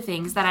these other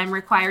things that I'm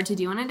required to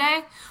do in a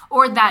day,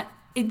 or that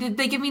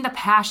they give me the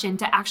passion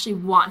to actually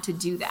want to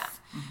do that.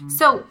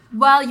 So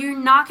while you're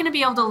not going to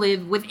be able to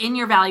live within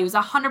your values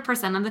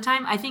 100% of the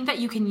time, I think that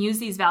you can use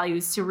these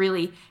values to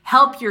really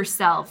help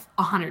yourself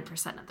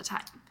 100% of the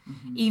time,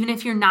 even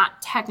if you're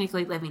not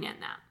technically living in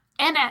that.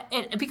 And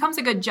it becomes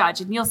a good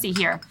judge, and you'll see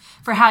here,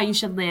 for how you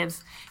should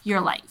live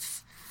your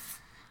life.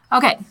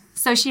 Okay,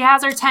 so she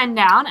has her 10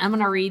 down. I'm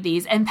going to read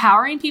these.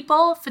 Empowering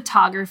people,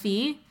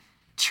 photography,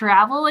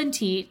 travel and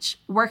teach,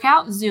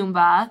 workout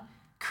Zumba,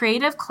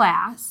 creative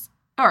class,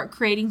 or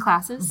creating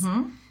classes,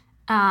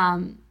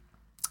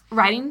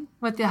 riding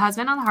with the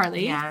husband on the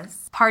Harley.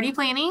 Yes. Party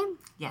planning.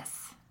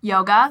 Yes.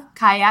 Yoga,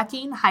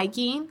 kayaking,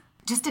 hiking.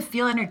 Just to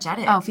feel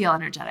energetic. Oh, feel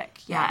energetic.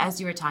 Yeah, as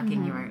you were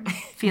talking, you were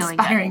Feeling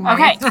inspiring good.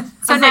 me. Okay,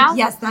 so I was now, like,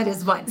 yes, that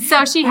is one.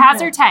 So she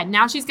has her 10.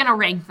 Now she's going to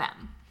rank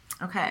them.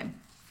 Okay.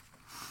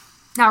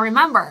 Now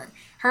remember,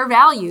 her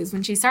values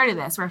when she started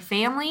this were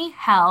family,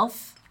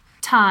 health,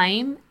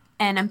 time,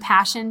 and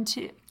passion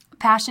to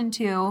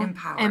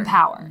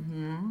empower.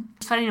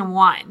 Putting in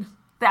one.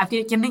 I'm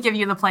going to give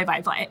you the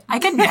play-by-play. I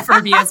could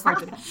never be as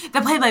fortunate. The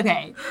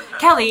play-by-play.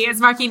 Kelly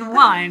is marking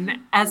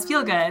 1 as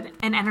feel good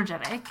and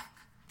energetic.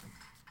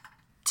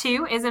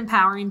 2 is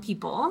empowering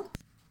people.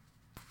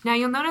 Now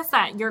you'll notice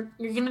that you're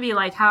going to be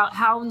like,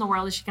 how in the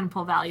world is she going to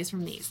pull values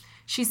from these?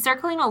 She's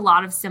circling a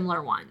lot of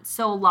similar ones.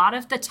 So a lot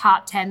of the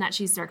top 10 that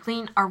she's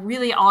circling are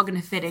really all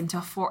going to fit into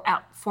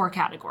four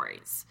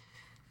categories.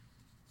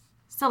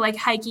 So like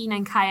hiking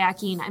and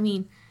kayaking, I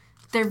mean,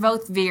 they're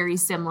both very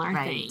similar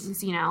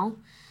things, you know?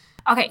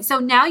 Okay, so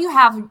now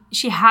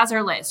she has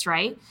her list,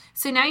 right?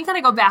 So now you got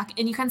to go back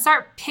and you can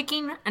start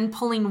picking and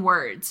pulling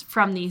words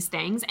from these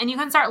things, and you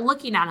can start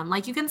looking at them.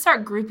 Like you can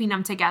start grouping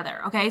them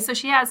together, okay? So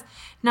she has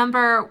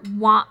number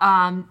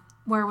 1,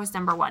 where was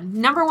number 1?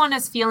 Number 1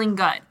 is feeling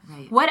good.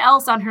 Right. What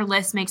else on her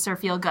list makes her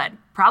feel good?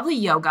 Probably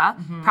yoga,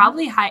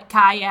 probably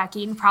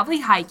kayaking, probably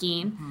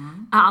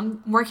hiking,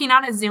 working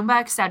out at Zumba,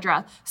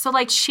 etc. So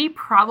like she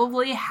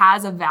probably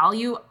has a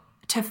value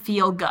to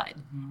feel good.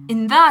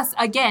 And thus,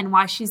 again,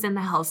 why she's in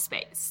the health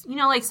space. You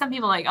know, like some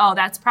people are like, oh,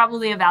 that's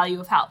probably a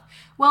value of health.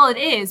 Well, it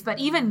is, but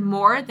even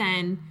more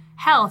than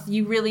health,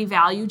 you really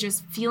value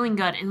just feeling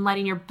good and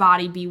letting your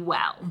body be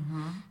well.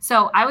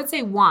 So I would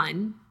say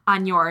 1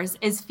 on yours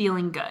is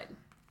feeling good.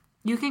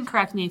 You can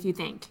correct me if you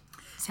think.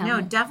 No,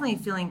 definitely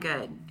feeling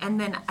good. And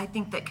then I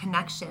think that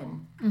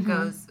connection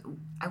goes,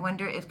 I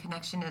wonder if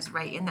connection is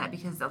right in that,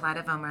 because a lot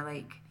of them are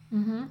like,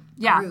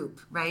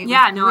 group, right?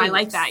 Yeah, no, I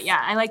like that. Yeah,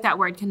 I like that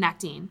word,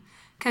 connecting,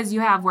 because you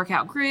have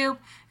workout group,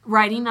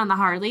 riding on the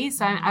Harley.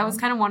 So I was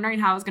kind of wondering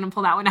how I was going to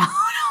pull that one out.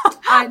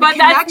 But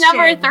that's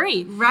number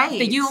 3. Right.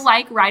 That you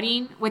like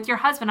riding with your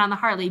husband on the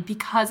Harley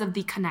because of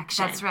the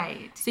connection. That's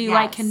right. So you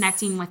like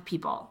connecting with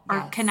people,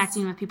 or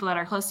connecting with people that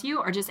are close to you,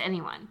 or just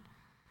anyone.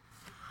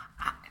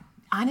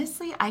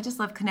 Honestly, I just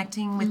love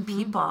connecting with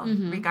people,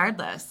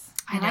 regardless.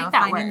 I like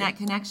that finding word. that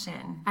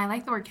connection. I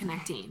like the word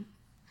connecting.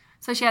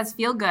 So she has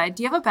feel good.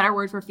 Do you have a better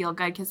word for feel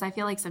good? Because I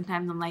feel like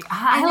sometimes I'm like,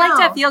 I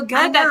like to feel good.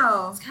 I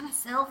know. It's kind of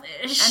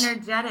selfish.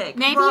 Energetic.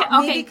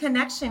 Maybe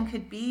connection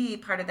could be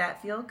part of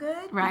that feel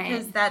good. Right.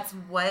 Because that's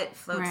what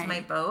floats Right. my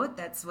boat.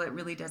 That's what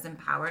really does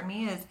empower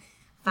me is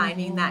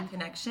finding that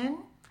connection.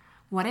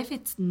 What if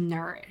it's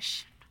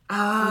nourish?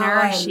 Oh,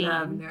 Nourishing. I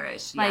love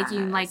nourish. Like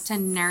you yes. like to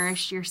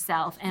nourish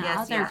yourself and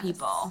other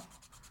people.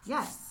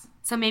 Yes.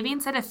 So maybe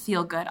instead of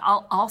feel good,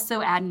 I'll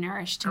also add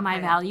nourish to my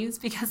values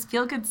because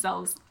feel good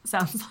sounds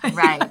like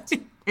Right.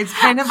 It's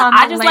kind of on the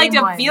I just like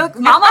to feel.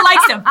 Mama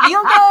likes to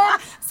feel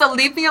good, so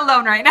leave me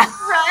alone right now.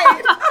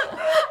 Right.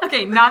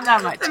 Okay, not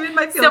that much. I'm in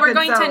my feel So we're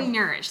good going zone. to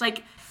nourish.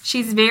 Like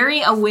she's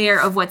very aware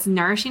of what's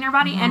nourishing her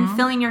body and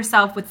filling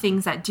yourself with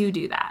things that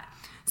do that.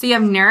 So you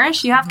have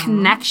nourish, you have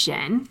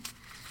connection.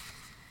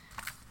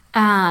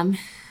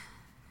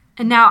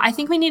 And now I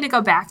think we need to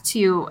go back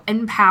to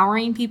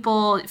empowering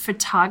people,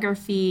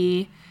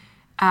 photography,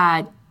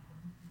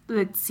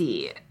 let's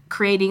see,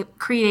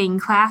 creating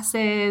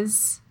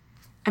classes.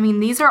 I mean,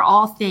 these are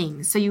all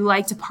things. So you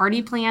like to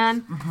party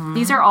plan.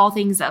 These are all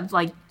things of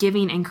like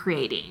giving and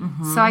creating.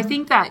 So I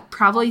think that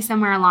probably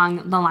somewhere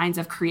along the lines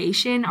of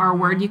creation or a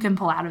word you can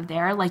pull out of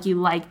there, like you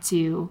like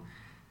to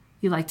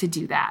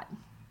do that.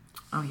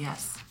 Oh,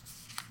 yes.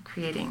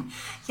 Creating.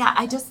 Yeah,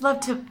 I just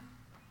love to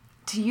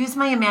use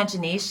my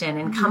imagination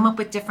and come up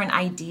with different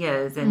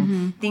ideas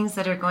and things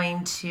that are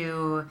going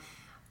to,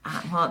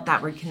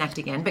 that word connect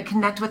again, but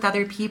connect with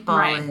other people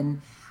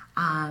and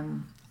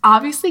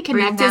obviously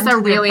connect is a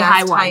really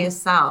high one.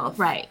 Highest self.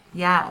 Right.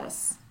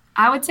 Yes.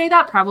 I would say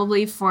that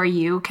probably for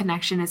you,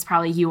 connection is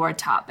probably your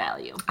top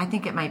value. I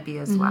think it might be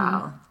as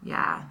well.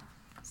 Yeah.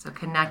 So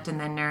connect and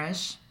then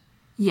nourish.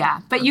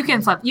 Yeah, but you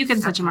can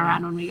switch them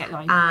around when we get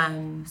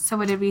going. So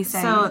what did we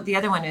say? So the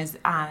other one is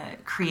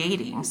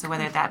creating. So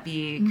whether that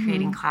be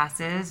creating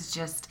classes,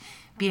 just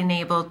being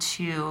able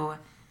to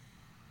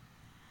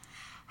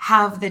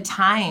have the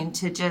time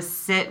to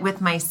just sit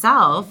with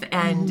myself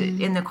and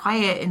in the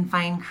quiet and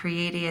find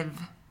creative,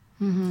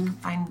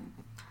 I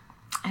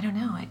don't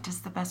know,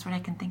 just the best word I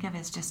can think of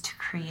is just to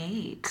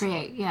create.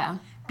 Create, yeah.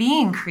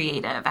 Being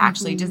creative,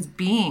 actually, just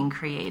being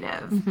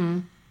creative.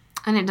 And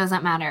it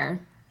doesn't matter.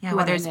 Yeah,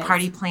 whether it's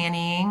party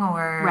planning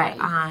or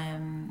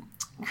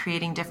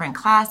creating different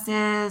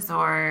classes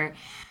or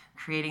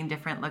creating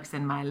different looks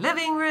in my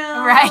living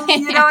room. Right.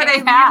 You know what I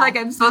mean? Like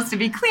I'm supposed to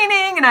be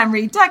cleaning and I'm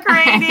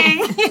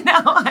redecorating. You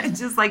know, I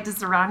just like to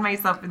surround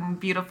myself in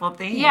beautiful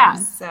things. Yeah.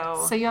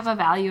 So you have a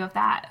value of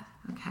that.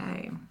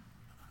 Okay.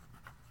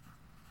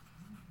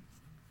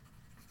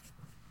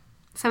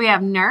 So we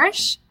have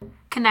nourish,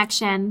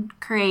 connection,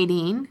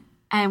 creating,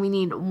 and we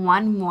need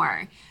one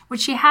more,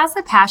 which she has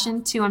the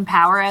passion to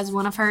empower as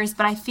one of hers,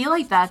 but I feel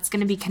like that's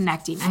going to be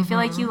connecting. I feel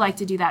like you like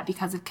to do that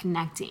because of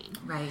connecting.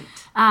 Right.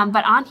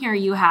 But on here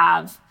you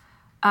have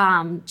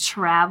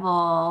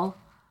travel,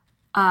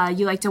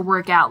 you like to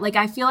work out. Like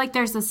I feel like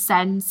there's a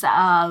sense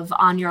of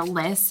on your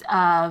list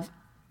of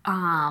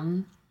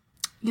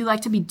you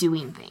like to be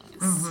doing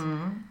things.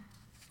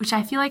 Which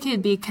I feel like it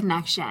would be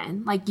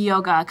connection, like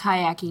yoga,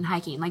 kayaking,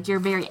 hiking. Like you're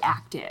very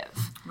active.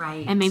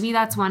 Right. And maybe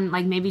that's one,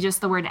 like maybe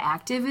just the word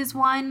active is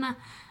one.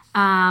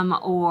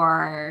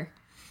 Or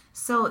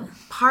so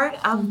part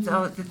of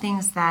the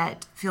things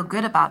that feel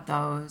good about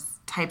those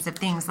types of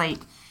things, like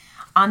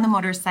on the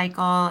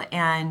motorcycle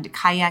and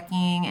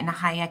kayaking and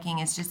hiking,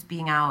 is just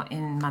being out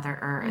in Mother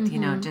Earth, you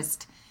know,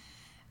 just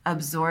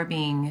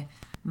absorbing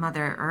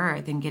Mother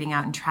Earth and getting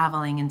out and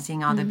traveling and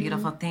seeing all the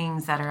beautiful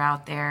things that are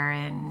out there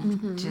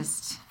and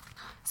just...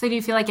 So do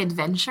you feel like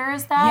adventure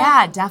is that?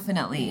 Yeah,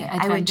 definitely. Yeah,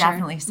 I would adventure.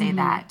 definitely say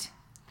that.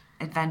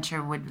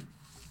 Adventure would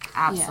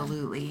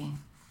absolutely... Yeah.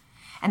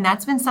 And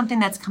that's been something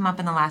that's come up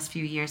in the last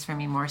few years for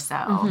me more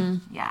so.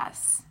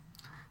 Yes.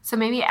 So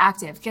maybe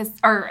active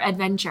or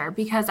adventure,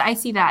 because I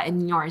see that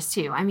in yours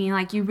too. I mean,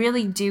 like you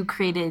really do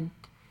create an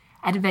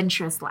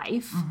adventurous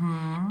life.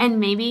 And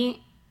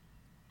maybe,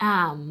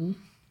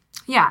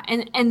 yeah.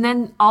 And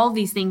then all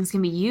these things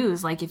can be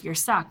used, like if you're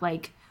stuck,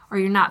 like, or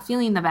you're not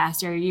feeling the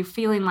best, or you're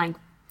feeling like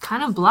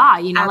kind of blah,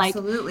 you know,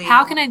 Absolutely. like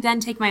how can I then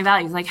take my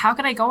values? Like how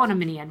could I go on a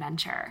mini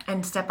adventure?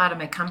 And step out of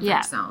my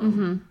comfort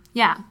zone.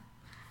 Yeah.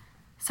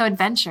 So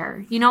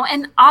adventure, you know,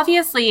 and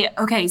obviously,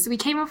 okay, so we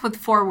came up with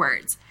 4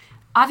 words.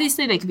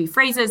 Obviously, they could be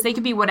phrases, they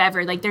could be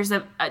whatever. Like there's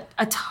a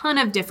ton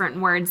of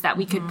different words that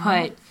we could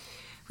put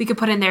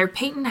in there.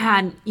 Peyton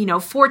had,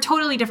 4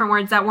 totally different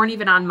words that weren't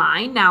even on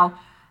mine. Now,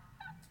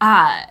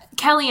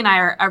 Kelly and I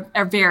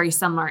are very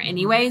similar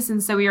anyways,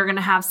 and so we are going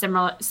to have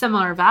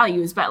similar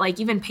values. But like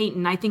even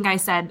Peyton, I think I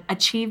said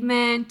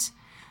achievement.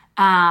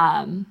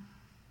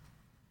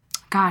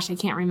 Gosh, I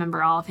can't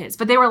remember all of his,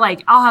 but they were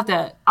like, I'll have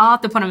to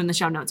put them in the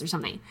show notes or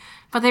something.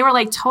 But they were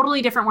like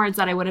totally different words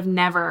that I would have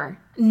never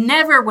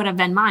would have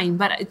been mine,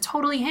 but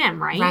totally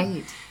him, right?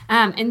 Right.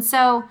 And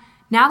so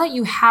now that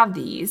you have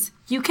these,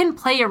 you can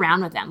play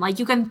around with them. Like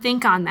you can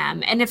think on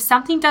them. And if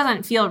something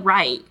doesn't feel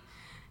right,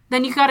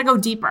 then you got to go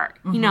deeper.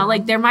 You know,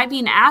 like there might be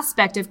an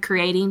aspect of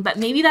creating, but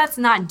maybe that's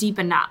not deep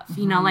enough.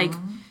 You know, like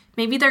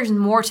maybe there's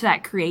more to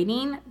that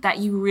creating that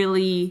you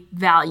really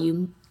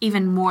value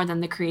even more than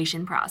the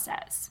creation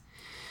process.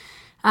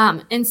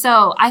 And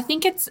so I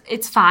think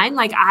it's fine.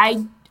 Like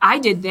I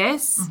did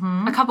this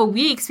a couple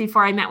weeks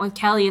before I met with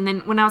Kelly. And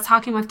then when I was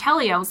talking with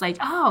Kelly, I was like,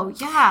 oh,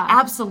 yeah.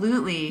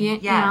 Absolutely.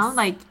 You know,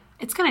 like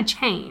it's going to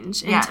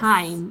change in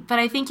time. But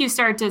I think you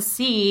start to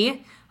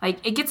see,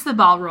 like, it gets the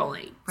ball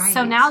rolling. Right.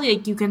 So now,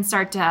 like, you can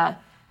start to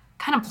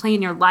kind of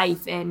plan your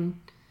life and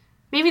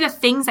maybe the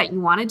things that you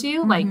want to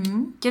do, like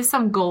give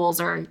some goals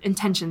or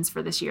intentions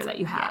for this year that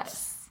you have.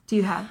 Yes. Do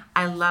you have?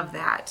 I love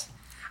that.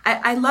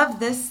 I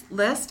love this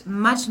list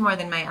much more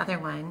than my other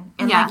one.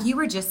 And like you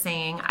were just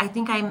saying, I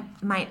think I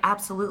might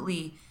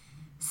absolutely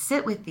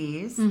sit with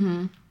these,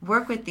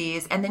 work with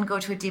these, and then go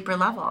to a deeper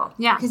level.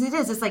 Yeah. Because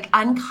it's like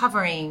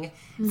uncovering,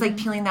 it's like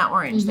peeling that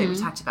orange that we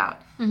talked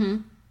about.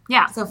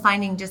 Yeah. So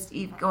finding just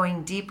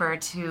going deeper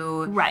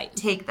to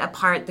take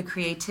apart the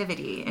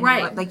creativity. And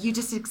what, like you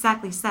just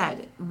exactly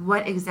said,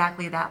 what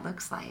exactly that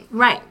looks like.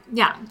 Right.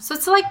 Yeah. So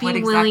it's like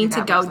being willing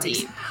to go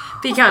deep.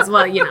 Because,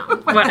 well, you know,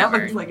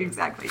 whatever. Like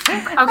exactly.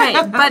 Okay.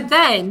 But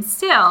then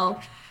still,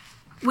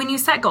 when you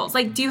set goals,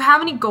 like, do you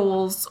have any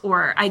goals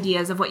or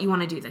ideas of what you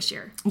want to do this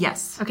year?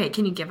 Yes. Okay.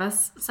 Can you give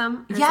us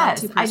some?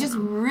 Yes. I just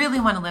really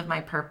want to live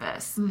my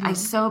purpose. I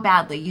so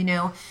badly, you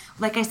know,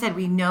 like I said,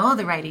 we know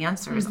the right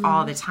answers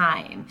all the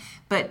time,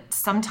 but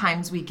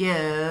sometimes we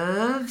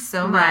give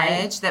so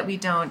much that we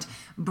don't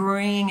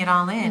bring it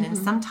all in. And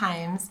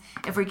sometimes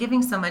if we're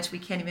giving so much, we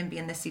can't even be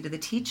in the seat of the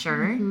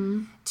teacher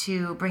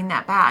to bring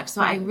that back.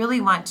 So I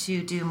really want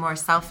to do more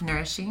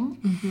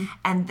self-nourishing.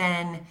 And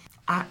then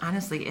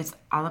honestly, it's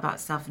all about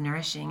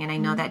self-nourishing. And I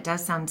know that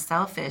does sound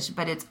selfish,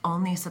 but it's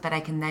only so that I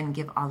can then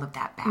give all of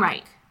that back.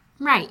 Right.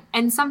 Right.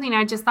 And something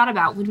I just thought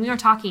about when we were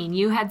talking,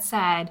 you had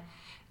said,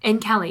 and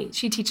Kelly,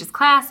 she teaches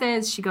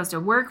classes, she goes to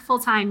work full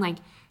time, like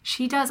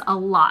she does a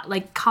lot,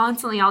 like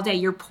constantly all day,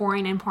 you're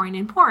pouring and pouring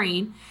and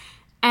pouring.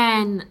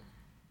 And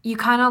you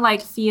kind of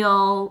like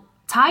feel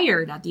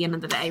tired at the end of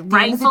the day,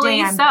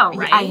 rightfully so,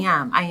 right?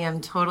 I am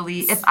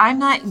totally, if I'm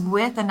not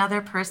with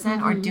another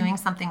person or doing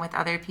something with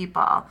other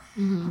people,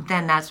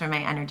 then that's where my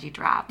energy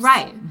drops.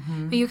 Right.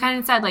 But you kind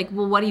of said like,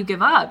 well, what do you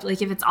give up?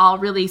 Like if it's all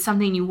really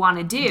something you want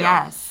to do.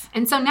 Yes.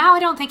 And so now I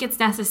don't think it's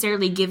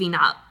necessarily giving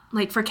up.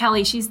 Like for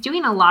Kelly, she's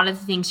doing a lot of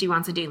the things she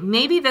wants to do.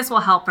 Maybe this will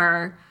help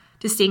her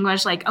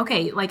distinguish like,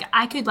 okay, like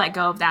I could let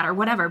go of that or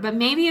whatever, but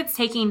maybe it's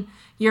taking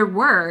your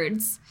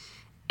words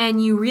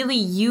and you really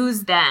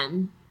use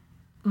them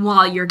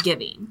while you're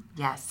giving.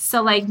 Yes.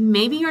 So like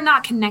maybe you're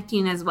not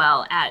connecting as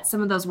well at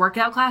some of those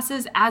workout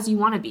classes as you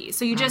want to be.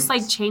 So you just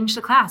like change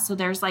the class so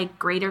there's like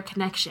greater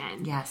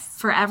connection. Yes.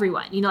 For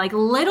everyone. You know, like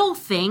little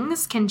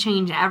things can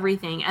change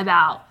everything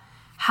about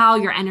how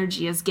your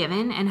energy is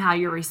given and how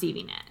you're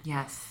receiving it.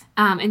 Yes.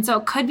 And so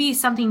it could be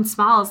something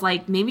small as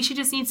like maybe she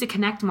just needs to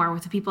connect more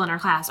with the people in her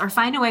class or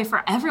find a way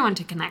for everyone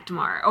to connect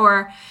more.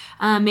 Or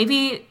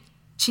maybe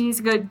she needs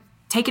to go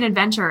take an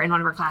adventure in one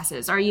of her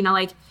classes or, you know,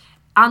 like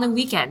on the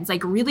weekends,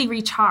 like really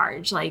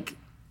recharge, like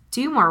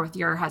do more with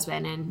your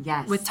husband and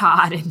with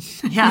Todd. And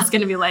he's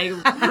going to be like,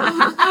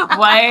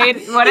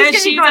 wait, what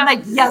is she going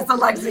like, yes,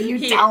 Alexa,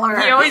 you tell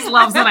her. He always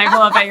loves when I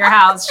pull up at your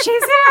house. She's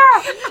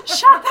here.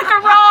 Shut the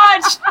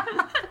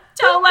garage.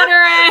 Don't let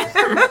her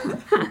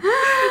in.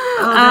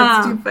 Oh,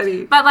 that's too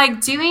funny. But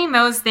like doing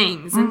those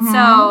things. And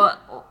so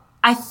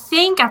I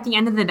think at the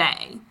end of the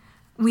day,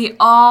 we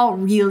all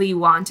really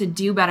want to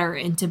do better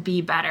and to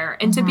be better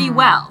and to be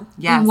well.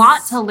 Yes. We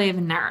want to live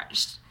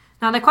nourished.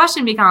 Now the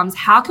question becomes,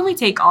 how can we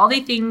take all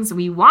the things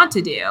we want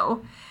to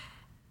do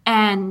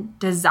and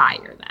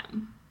desire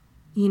them?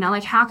 You know,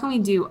 like how can we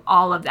do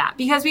all of that?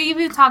 Because we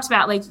even talked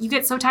about like you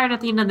get so tired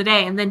at the end of the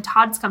day and then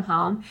Todd's come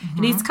home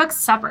and he's cooked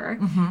supper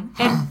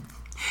and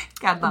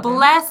God love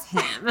bless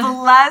him.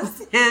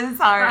 Bless his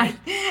heart.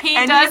 He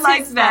does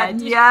his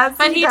best. Yes,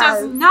 but he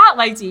does not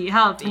like to eat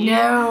healthy.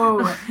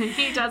 No.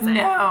 He doesn't.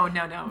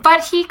 No.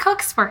 But he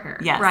cooks for her,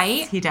 yes,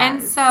 right? He does.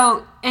 And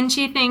so, and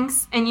she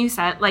thinks, and you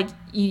said, like,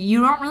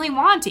 you don't really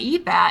want to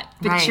eat that,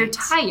 but you're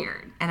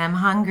tired. And I'm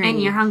hungry.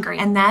 And you're hungry.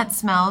 And that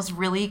smells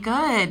really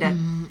good.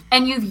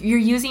 And you're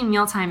using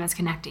mealtime as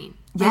connecting.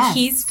 Yes. Like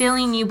he's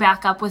filling you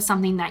back up with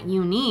something that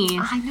you need.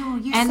 I know.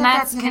 You and said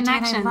that's that the other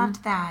connection. day, and I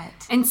loved that.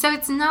 And so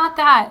it's not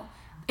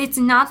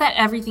that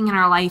everything in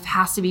our life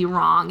has to be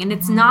wrong. And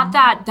it's not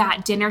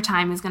that dinner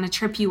time is going to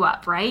trip you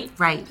up, right?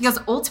 Right. Because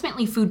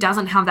ultimately food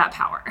doesn't have that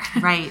power.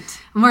 Right.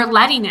 And we're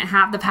letting it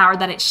have the power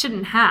that it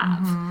shouldn't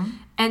have.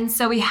 And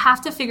so we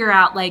have to figure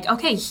out like,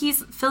 okay,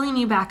 he's filling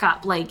you back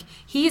up. Like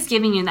he's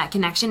giving you that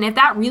connection. If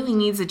that really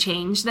needs a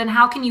change, then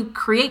how can you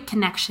create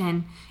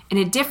connection in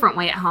a different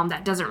way at home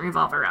that doesn't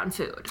revolve around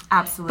food?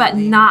 Absolutely. But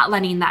not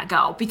letting that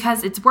go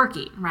because it's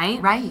working,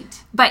 right?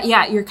 Right. But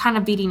yeah, you're kind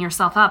of beating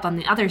yourself up on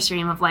the other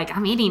stream of like,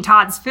 I'm eating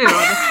Todd's food.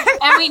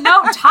 And we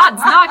know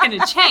Todd's not going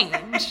to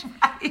change.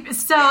 Right.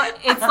 So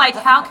it's like,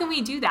 how can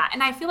we do that?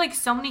 And I feel like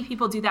so many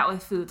people do that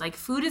with food. Like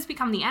food has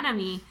become the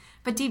enemy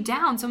But deep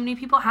down, so many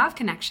people have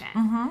connection.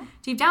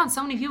 Deep down,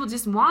 so many people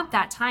just want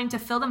that time to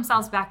fill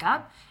themselves back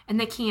up, and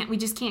we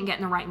just can't get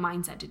in the right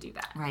mindset to do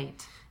that.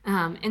 Right.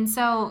 And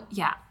so,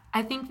 yeah,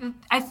 I think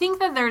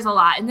that there's a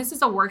lot, and this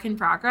is a work in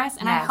progress,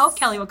 and I hope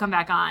Kelly will come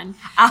back on,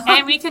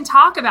 and we can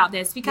talk about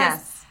this,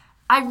 because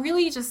I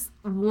really just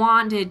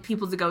wanted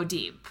people to go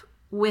deep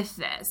with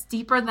this,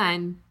 deeper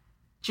than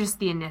just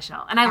the initial.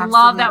 And I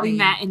love that we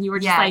met and you were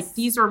just like,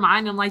 these were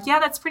mine. I'm like, yeah,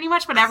 that's pretty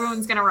much what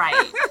everyone's going to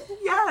write.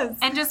 Yes.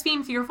 And just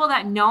being fearful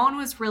that no one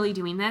was really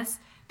doing this.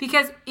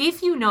 Because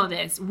if you know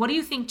this, what do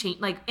you think changed,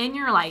 like in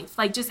your life,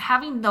 like just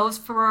having those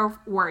 4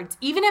 words,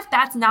 even if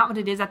that's not what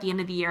it is at the end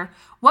of the year,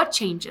 what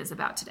changes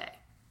about today?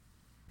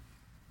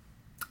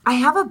 I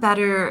have a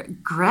better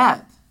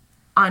grip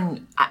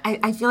on,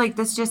 I feel like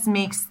this just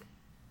makes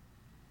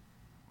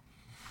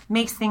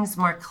things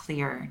more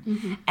clear,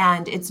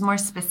 and it's more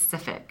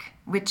specific,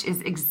 which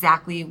is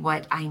exactly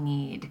what I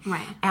need.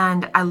 Right.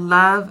 And I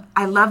love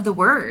the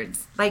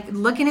words. Like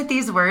looking at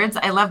these words,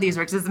 I love these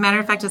words. As a matter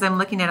of fact, as I'm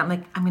looking at it, I'm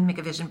like, I'm going to make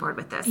a vision board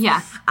with this.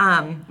 Yeah.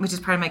 Which is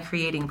part of my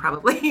creating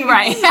probably.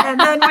 Right. And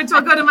then which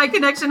will go to my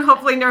connection,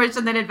 hopefully nourish,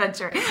 and then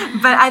adventure.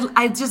 But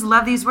I just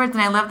love these words,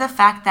 and I love the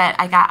fact that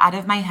I got out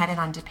of my head and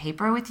onto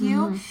paper with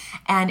you.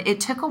 And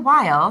it took a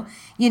while,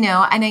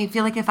 and I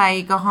feel like if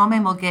I go home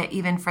and we'll get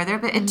even further,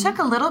 but it took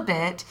a little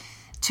bit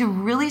to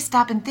really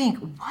stop and think,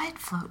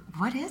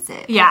 what is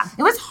it? Yeah.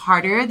 It was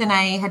harder than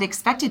I had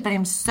expected, but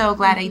I'm so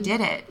glad I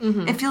did it.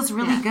 It feels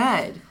really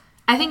good.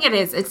 I think it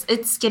is.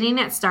 It's getting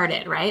it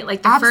started, right?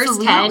 Like the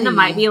first 10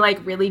 might be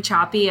like really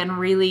choppy and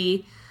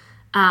really,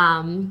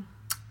 I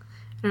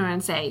don't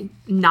want to say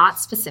not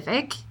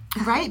specific.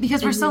 Right,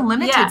 because we're so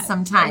limited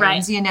sometimes,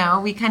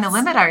 right. We kind of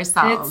limit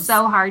ourselves. It's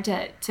so hard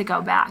to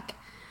go back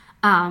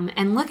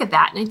and look at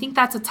that. And I think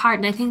that's what's hard.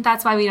 And I think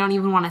that's why we don't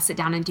even want to sit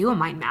down and do a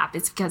mind map.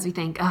 It's because we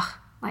think,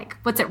 like,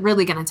 what's it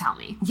really going to tell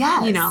me?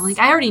 Yes. Like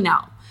I already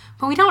know.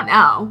 But we don't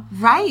know.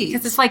 Right.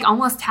 Because it's like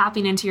almost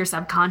tapping into your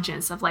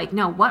subconscious of like,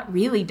 no, what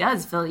really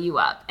does fill you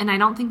up? And I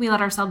don't think we let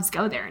ourselves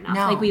go there enough.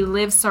 No. Like we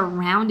live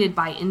surrounded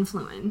by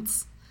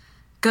influence,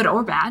 good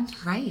or bad.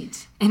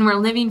 Right. And we're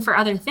living for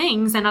other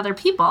things and other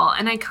people.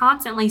 And I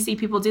constantly see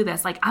people do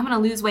this. Like, I'm going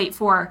to lose weight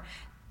for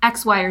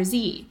X, Y, or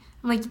Z.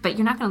 I'm like, but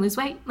you're not going to lose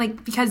weight?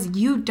 Like, because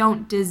you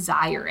don't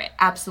desire it.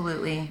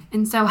 Absolutely.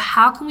 And so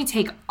how can we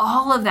take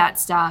all of that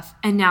stuff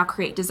and now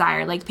create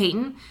desire? Like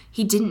Peyton,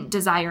 he didn't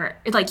desire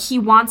it. Like, he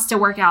wants to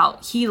work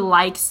out. He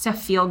likes to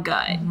feel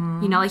good.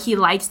 Like he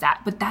likes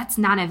that. But that's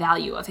not a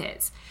value of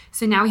his.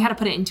 So now we had to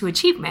put it into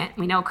achievement.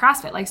 We know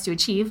CrossFit likes to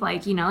achieve.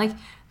 Like, like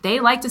they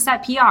like to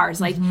set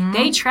PRs. Like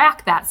they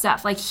track that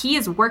stuff. Like he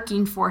is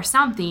working for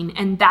something,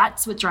 and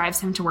that's what drives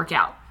him to work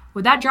out.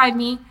 Would that drive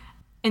me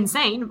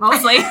insane?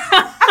 Mostly.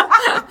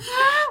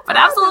 But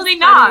absolutely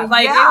not.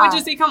 Like it would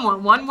just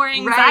become one more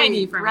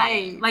anxiety for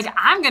me. Like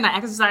I'm going to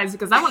exercise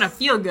because I want to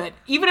feel good.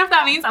 Even if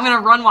that means I'm going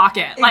to run walk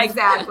it. Like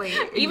exactly.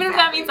 Even if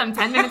that means I'm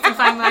 10 minutes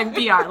behind my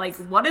PR. Like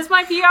what is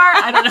my PR?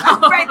 I don't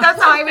know. Right.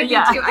 That's how I would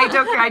get too. I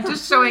don't care. I'm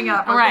just showing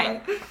up. Okay?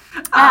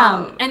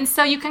 Right. And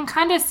so you can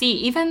kind of see,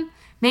 even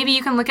maybe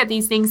you can look at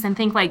these things and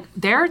think like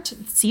there are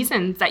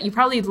seasons that you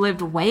probably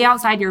lived way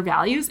outside your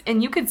values,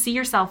 and you could see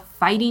yourself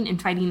fighting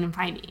and fighting and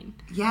fighting.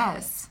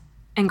 Yes.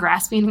 And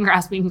grasping and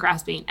grasping and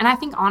grasping. And I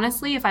think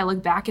honestly, if I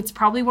look back, it's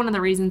probably one of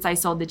the reasons I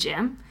sold the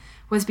gym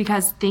was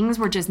because things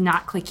were just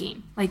not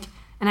clicking. Like,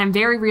 and I'm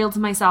very real to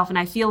myself, and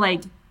I feel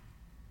like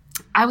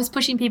I was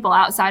pushing people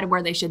outside of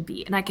where they should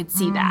be, and I could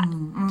see that.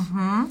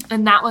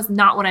 And that was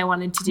not what I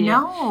wanted to do.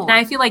 No. And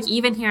I feel like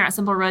even here at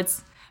Simple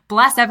Roots,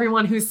 bless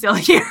everyone who's still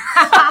here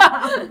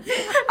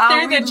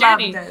through the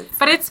journey.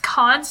 But it's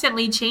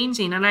constantly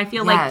changing, and I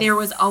feel like there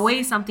was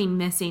always something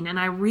missing. And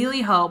I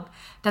really hope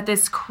that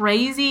this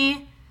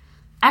crazy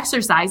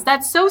exercise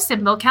that's so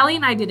simple, Kelly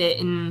and I did it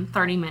in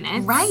 30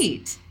 minutes.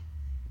 Right.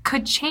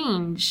 Could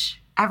change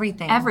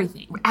everything.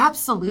 Mm-hmm.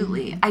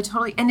 Absolutely. I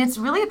totally, and it's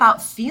really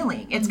about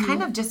feeling. It's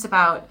kind of just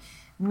about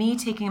me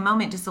taking a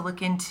moment just to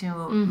look into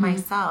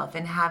myself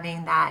and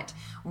having that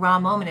raw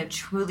moment of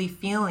truly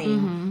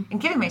feeling and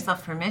giving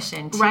myself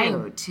permission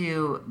too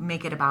to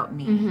make it about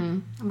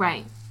me.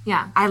 Right.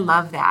 Yeah. I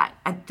love that.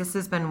 This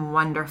has been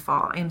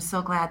wonderful. I'm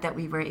so glad that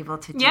we were able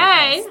to do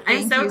Yay. this.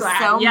 I'm so glad.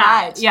 So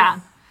much. Yeah.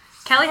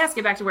 Kelly has to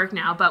get back to work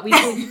now, but we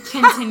will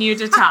continue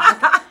to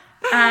talk.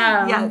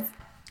 Yes.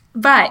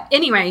 But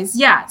anyways,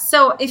 yeah.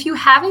 So if you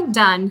haven't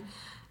done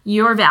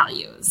your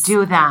values,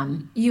 do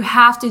them. You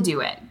have to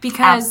do it,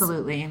 because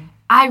absolutely.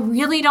 I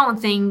really don't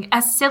think,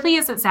 as silly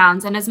as it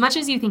sounds, and as much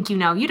as you think you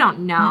don't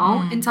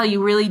know until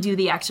you really do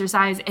the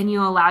exercise and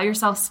you allow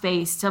yourself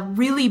space to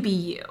really be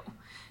you.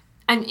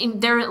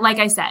 And there, like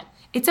I said,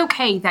 it's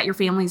okay that your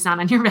family's not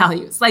on your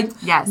values. Like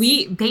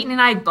Peyton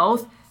and I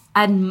both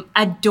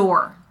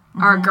adore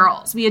our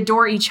girls. We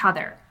adore each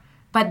other.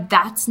 But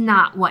that's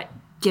not what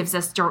gives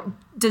us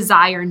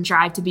desire and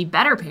drive to be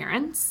better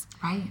parents.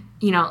 Right.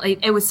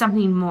 It was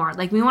something more.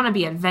 Like we want to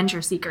be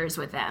adventure seekers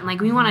with them.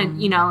 Like we want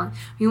to,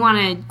 we want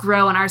to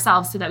grow in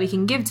ourselves so that we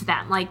can give to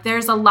them. Like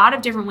there's a lot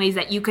of different ways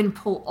that you can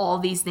pull all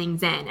these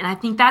things in. And I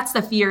think that's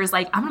the fear is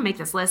like, I'm going to make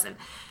this list. And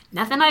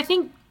nothing I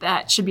think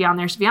that should be on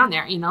there should be on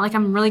there. Like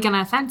I'm really going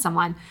to offend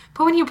someone.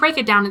 But when you break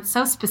it down, it's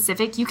so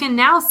specific. You can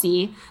now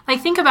see,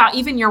 like think about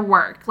even your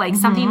work, like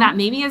something that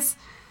maybe is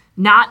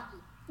not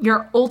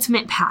your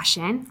ultimate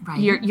passion, right.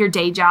 your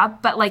day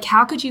job, but like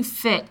how could you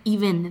fit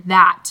even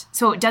that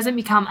so it doesn't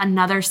become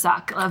another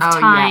suck of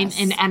time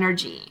and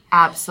energy?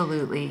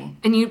 Absolutely.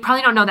 And you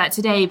probably don't know that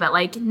today, but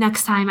like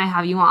next time I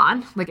have you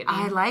on, look at me.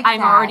 I'm that.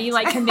 already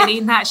like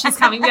committing that she's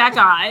coming back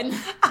on.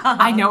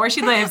 I know where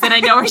she lives and I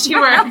know where she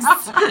works.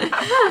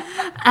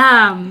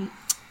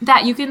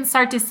 That you can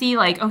start to see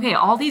like, okay,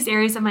 all these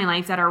areas of my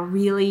life that are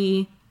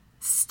really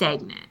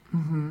stagnant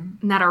and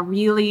that are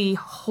really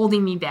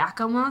holding me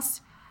back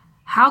almost.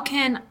 How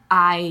can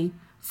I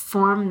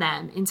form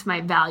them into my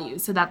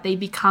values so that they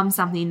become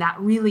something that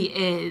really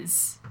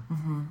is,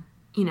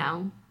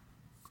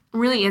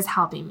 really is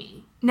helping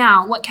me?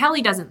 Now, what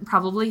Kelly doesn't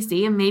probably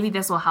see, and maybe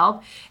this will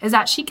help, is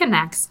that she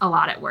connects a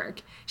lot at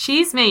work.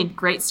 She's made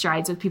great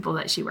strides with people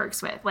that she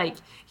works with. Like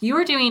you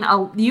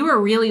are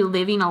really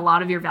living a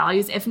lot of your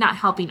values, if not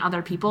helping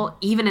other people,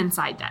 even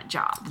inside that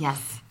job.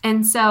 Yes.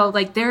 And so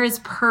like there is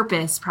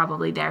purpose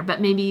probably there,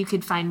 but maybe you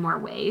could find more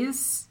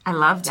ways. I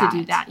love that. To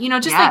do that.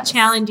 Just like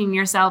challenging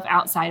yourself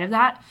outside of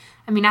that.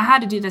 I mean, I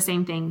had to do the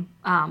same thing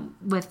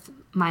with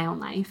my own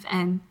life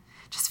and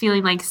just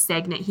feeling like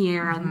stagnant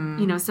here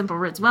and, Simple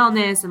Roots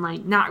Wellness and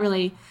like not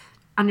really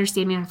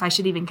understanding if I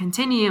should even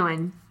continue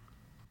and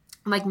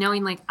like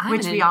knowing like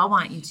Which we all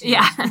want you to.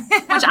 Yeah.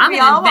 Which I'm an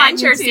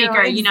adventure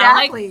seeker,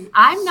 exactly. like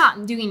I'm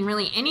not doing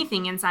really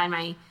anything inside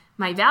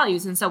my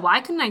values. And so why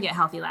couldn't I get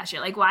healthy last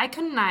year? Like why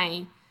couldn't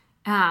I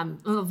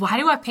why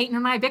do Peyton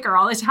and I bicker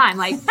all the time?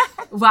 Like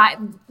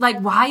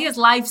why is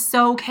life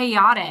so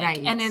chaotic?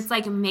 Right. And it's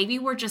like maybe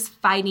we're just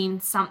fighting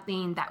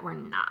something that we're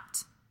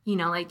not.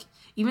 Like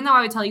even though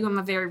I would tell you I'm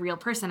a very real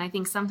person, I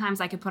think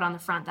sometimes I could put on the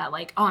front that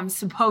like, oh, I'm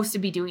supposed to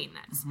be doing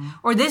this.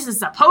 Or this is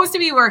supposed to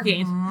be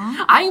working.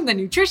 I am the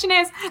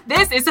nutritionist.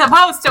 This is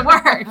supposed to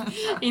work.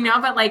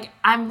 But like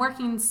I'm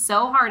working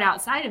so hard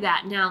outside of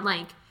that now,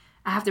 like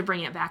I have to bring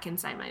it back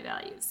inside my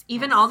values.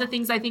 Even all the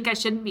things I think I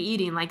shouldn't be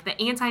eating, like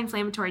the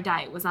anti-inflammatory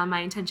diet was on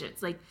my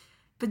intentions. Like,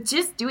 but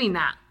just doing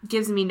that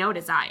gives me no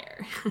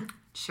desire.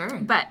 Sure.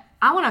 But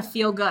I want to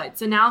feel good.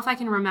 So now if I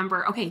can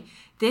remember, okay,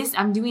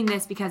 I'm doing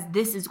this because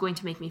this is going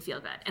to make me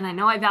feel good. And I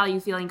know I value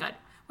feeling good.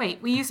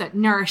 Wait, we use it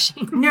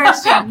nourishing.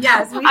 Nourishing,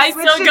 yes. I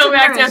still go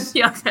back to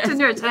feel good. To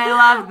nourish, and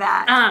I love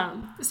that.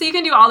 So you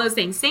can do all those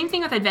things. Same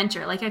thing with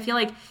adventure. Like I feel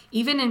like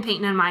even in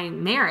Peyton and my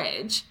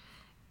marriage,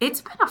 it's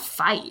been a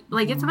fight.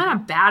 Like it's been a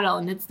battle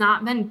and it's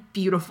not been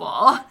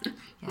beautiful.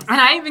 Yes. And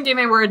I even gave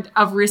my word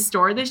of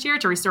restore this year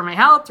to restore my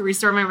health, to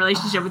restore my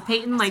relationship with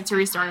Peyton, like to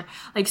restore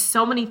like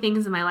so many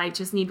things in my life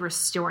just need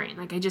restoring.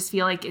 Like I just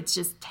feel like it's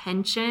just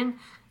tension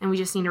and we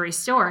just need to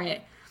restore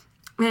it.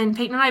 And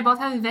Peyton and I both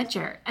have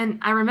adventure. And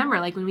I remember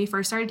like when we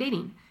first started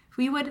dating,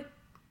 we would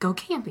go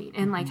camping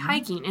and like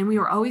hiking and we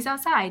were always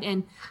outside.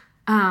 And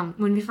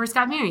when we first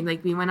got married,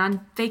 like we went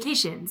on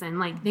vacations and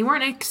like they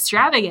weren't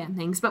extravagant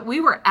things, but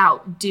we were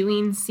out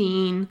doing,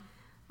 seeing,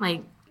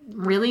 like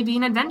really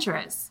being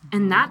adventurous.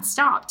 And that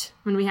stopped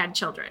when we had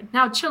children.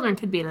 Now children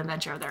could be an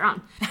adventure of their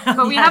own,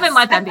 but we haven't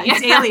let them be a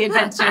daily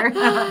adventure.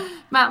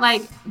 But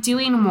like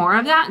doing more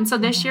of that. And so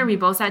this year we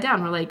both sat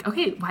down. We're like,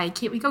 okay, why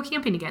can't we go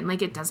camping again?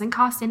 Like it doesn't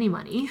cost any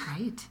money,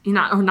 right?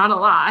 Or not a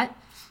lot.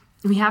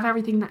 We have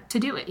everything to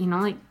do it,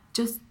 like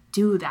just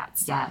do that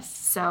stuff. Yes.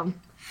 So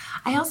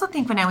I also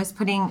think when I was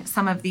putting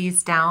some of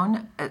these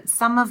down,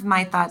 some of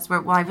my thoughts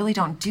were, well, I really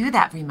don't do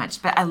that very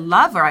much, but I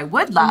love or I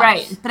would love,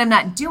 right. But I'm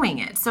not doing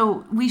it.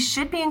 So we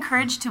should be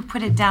encouraged to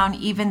put it down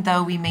even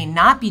though we may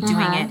not be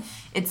doing it.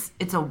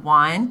 It's a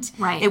want.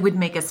 Right. It would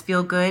make us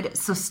feel good,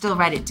 so still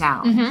write it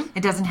down.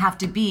 It doesn't have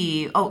to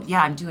be, oh,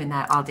 yeah, I'm doing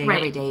that all day,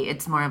 every day.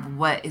 It's more of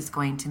what is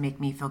going to make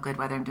me feel good,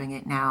 whether I'm doing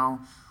it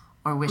now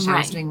or wish I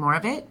was doing more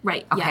of it.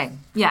 Right. Okay.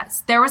 Yeah.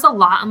 Yes. There was a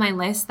lot on my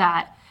list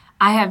that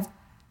I have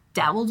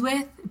dabbled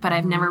with, but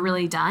I've never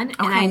really done.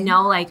 And I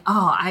know like,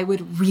 oh, I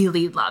would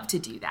really love to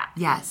do that.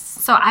 Yes.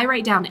 So I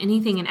write down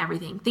anything and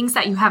everything. Things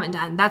that you haven't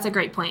done. That's a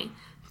great point.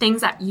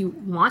 Things that you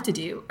want to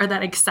do or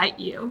that excite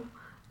you.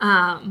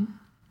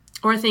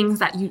 Or things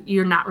that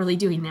you're not really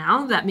doing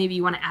now that maybe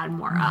you want to add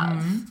more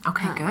of.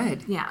 Okay,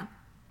 good. Yeah.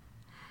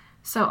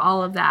 So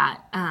all of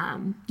that.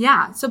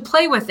 So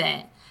play with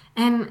it.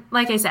 And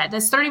like I said,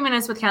 this 30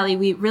 minutes with Kelly,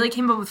 we really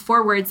came up with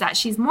 4 words that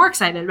she's more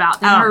excited about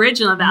than her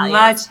original values.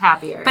 Much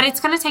happier. But it's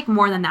going to take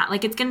more than that.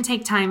 Like it's going to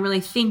take time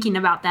really thinking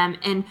about them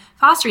and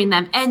fostering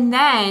them and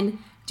then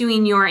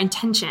doing your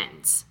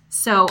intentions.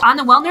 So on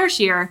the Well Nourish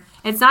Year,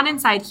 it's not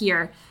inside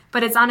here,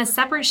 but it's on a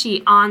separate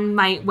sheet on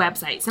my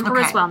website,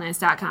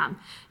 simplerootswellness.com.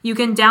 You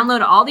can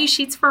download all these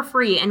sheets for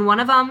free. And one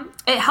of them,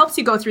 it helps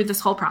you go through this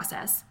whole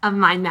process of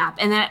mind map.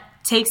 And then it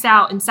takes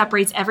out and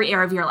separates every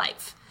area of your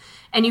life.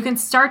 And you can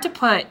start to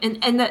put,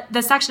 and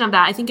the section of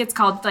that, I think it's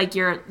called like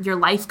your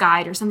life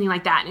guide or something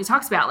like that. And it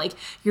talks about like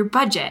your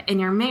budget and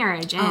your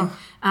marriage and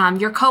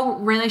your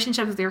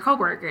relationships with your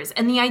coworkers.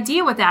 And the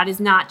idea with that is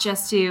not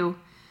just to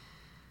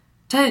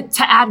to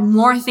add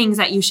more things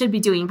that you should be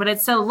doing, but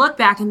it's to look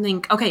back and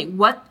think, okay,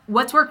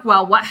 what's worked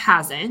well, what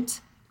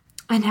hasn't,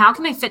 and how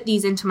can I fit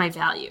these into my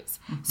values?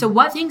 So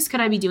what things could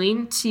I be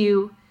doing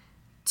to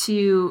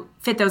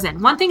fit those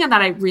in? One thing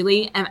that I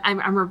really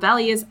I'm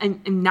rebellious.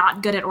 I'm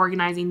not good at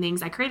organizing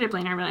things. I created a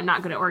planner, but I'm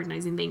not good at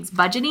organizing things.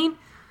 Budgeting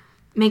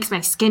makes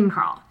my skin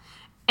crawl.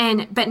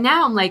 But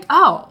now I'm like,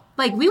 oh,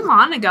 like we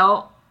want to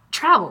go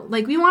travel.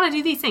 Like we want to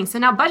do these things. So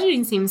now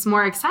budgeting seems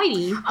more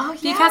exciting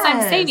because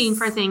I'm saving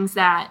for things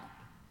that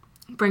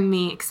bring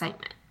me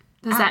excitement.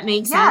 Does that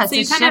make sense? So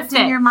you kind of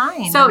fit your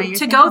mind. So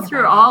to go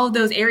through all of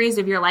those areas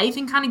of your life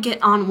and kind of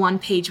get on one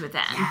page with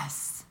them.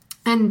 Yes.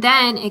 And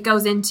then it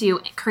goes into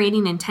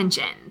creating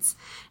intentions.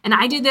 And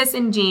I did this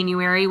in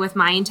January with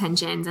my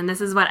intentions. And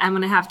this is what I'm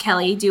going to have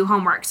Kelly do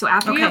homework. So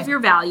after you have your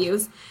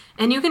values,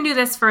 and you can do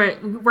this we're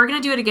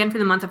going to do it again for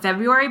the month of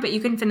February, but you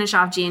can finish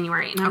off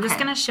January. And I'm just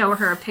going to show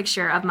her a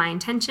picture of my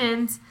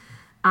intentions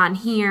on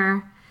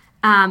here.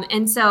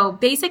 And so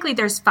basically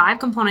there's 5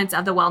 components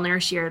of the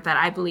Well-Nourished Year that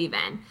I believe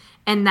in.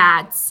 And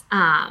that's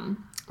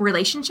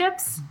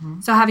relationships.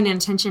 So having an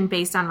intention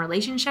based on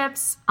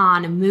relationships,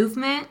 on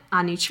movement,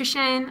 on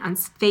nutrition, on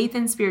faith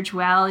and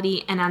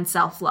spirituality, and on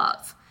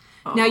self-love.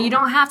 Now, you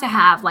don't have to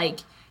have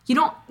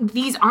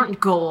these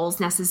aren't goals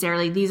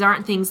necessarily. These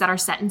aren't things that are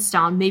set in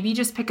stone. Maybe you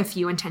just pick a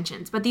few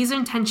intentions. But these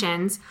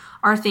intentions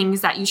are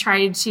things that you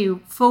try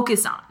to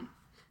focus on.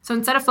 So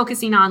instead of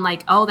focusing on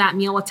like, oh, that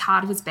meal with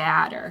Todd was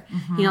bad, or,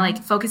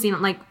 like focusing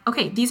on like,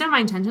 okay, these are my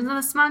intentions of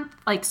this month.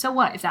 Like, so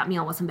what if that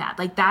meal wasn't bad?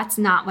 Like, that's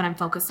not what I'm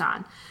focused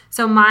on.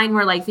 So mine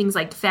were like things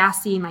like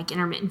fasting, like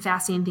intermittent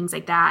fasting, things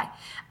like that.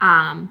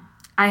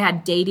 I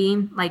had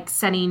dating, like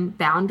setting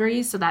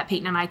boundaries so that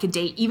Peyton and I could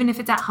date, even if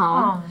it's at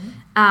home.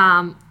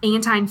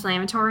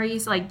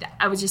 Anti-inflammatories, like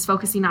I was just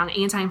focusing on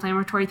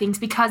anti-inflammatory things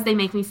because they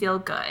make me feel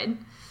good.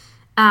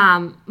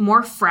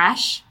 More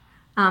fresh.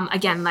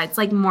 Again, that's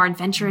like more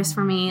adventurous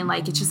for me.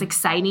 Like it's just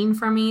exciting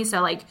for me. So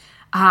like,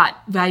 I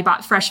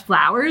bought fresh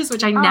flowers,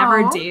 which I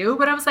never do,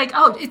 but I was like,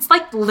 oh, it's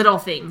like little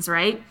things,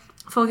 right?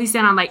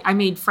 Focusing on like, I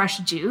made fresh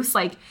juice,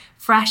 like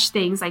fresh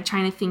things, like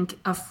trying to think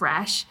of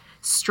fresh.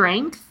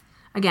 Strength,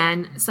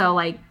 again. So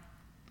like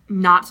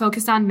not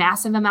focused on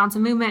massive amounts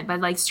of movement, but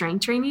like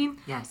strength training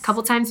a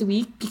couple times a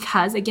week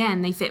because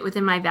again, they fit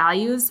within my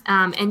values,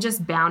 and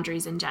just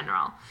boundaries in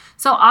general.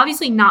 So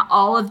obviously not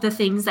all of the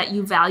things that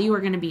you value are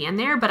going to be in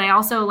there, but I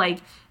also like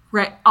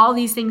write all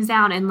these things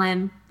down and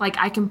then like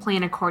I can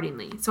plan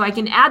accordingly. So I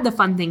can add the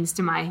fun things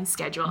to my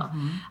schedule.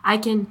 I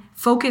can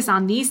focus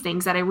on these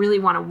things that I really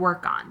want to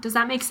work on. Does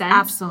that make sense?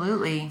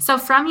 Absolutely. So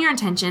from your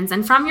intentions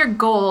and from your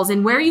goals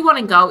and where you want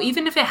to go,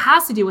 even if it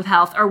has to do with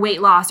health or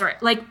weight loss or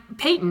like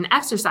Peyton,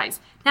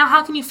 exercise. Now,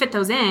 how can you fit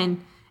those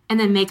in and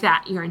then make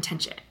that your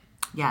intention?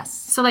 Yes.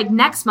 So like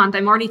next month,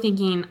 I'm already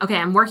thinking, okay,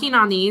 I'm working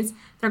on these.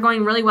 They're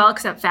going really well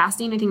except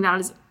fasting. I think that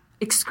is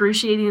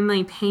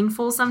excruciatingly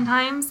painful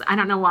sometimes. I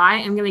don't know why.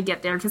 I'm going to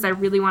get there because I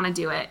really want to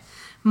do it.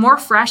 More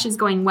fresh is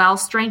going well.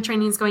 Strength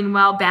training is going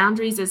well.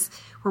 Boundaries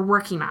we're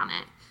working on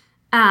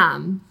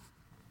it.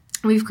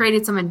 We've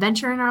created some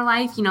adventure in our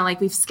life. You know,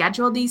 like we've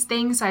scheduled these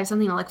things. So I have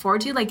something to look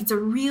forward to. Like it's a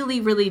really,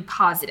 really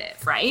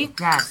positive, right?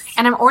 Yes.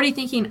 And I'm already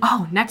thinking,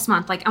 oh, next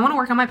month, like I want to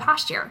work on my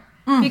posture.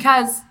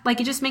 Because like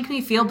it just makes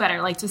me feel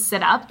better, like to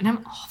sit up, and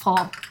I'm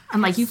awful.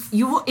 I'm like, if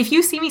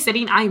you see me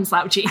sitting, I am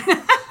slouchy.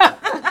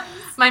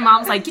 My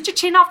mom's like, get your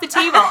chin off the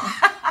table.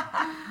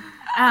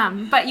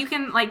 But you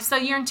can like, so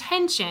your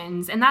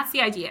intentions, and that's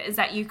the idea, is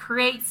that you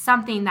create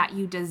something that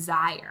you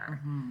desire.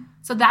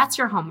 So that's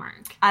your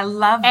homework. I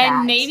love that.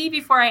 And maybe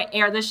before I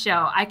air the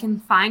show, I can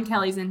find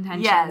Kelly's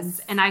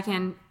intentions,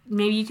 and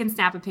maybe you can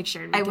snap a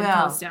picture and we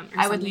can post them. Or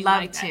I would love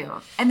like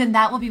to. And then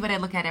that will be what I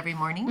look at every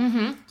morning.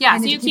 Yeah,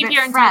 and so you keep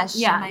your fresh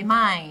in my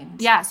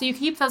mind. Yeah, so you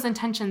keep those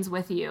intentions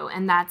with you,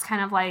 and that's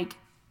kind of like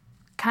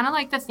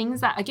the things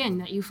that, again,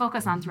 that you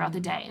focus on throughout the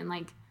day, and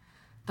like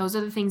those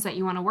are the things that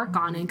you want to work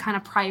on and kind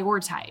of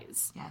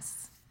prioritize.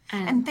 Yes.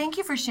 And thank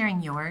you for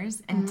sharing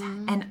yours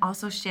and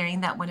also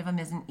sharing that one of them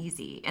isn't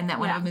easy and that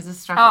one of them is a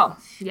struggle.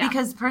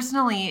 Because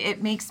personally,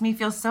 it makes me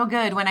feel so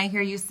good when I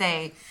hear you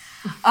say,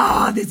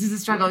 oh, this is a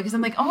struggle. Because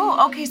I'm like,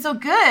 oh, okay, so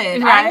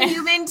good. Right. I'm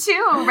human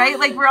too, right?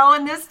 Like we're all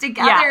in this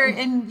together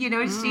and, you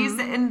know, she's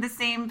in the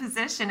same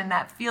position, and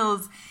that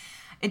feels...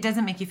 It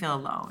doesn't make you feel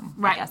alone,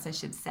 I guess I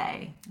should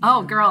say.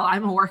 Oh, girl,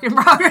 I'm a work in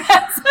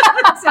progress.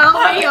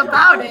 Tell me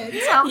about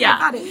it. Tell me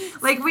about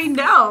it. Like, we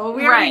know.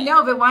 We already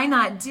know, but why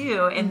not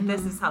do? And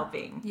this is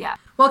helping. Yeah.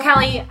 Well,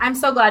 Kelly, I'm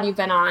so glad you've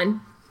been on.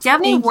 Do you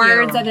have any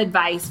words of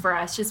advice for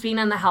us, just being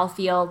in the health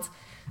field?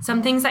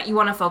 Some things that you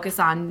want to focus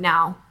on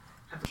now?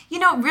 You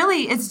know,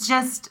 really, it's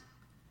just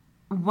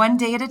one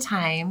day at a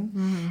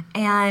time.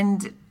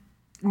 And...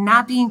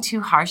 not being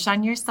too harsh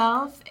on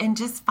yourself and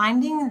just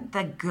finding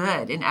the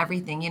good in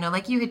everything. You know,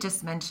 like you had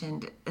just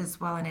mentioned as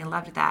well, and I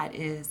loved that,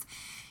 is,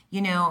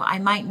 you know, I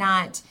might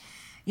not,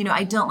 you know,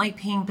 I don't like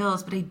paying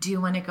bills, but I do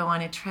want to go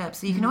on a trip.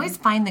 So you can always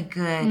find the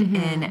good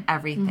in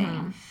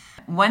everything.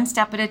 one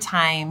step at a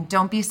time.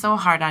 Don't be so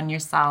hard on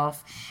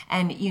yourself.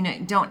 And,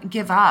 don't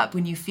give up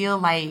when you feel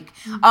like,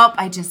 oh,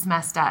 I just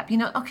messed up.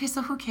 Okay,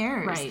 so who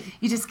cares? Right.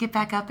 You just get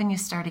back up and you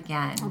start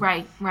again.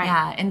 Right.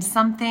 Yeah, and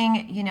something,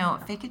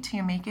 fake it till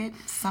you make it.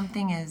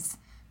 Something is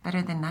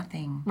better than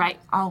nothing. Right.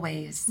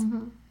 Always.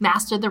 Mm-hmm.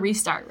 Master the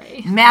restart,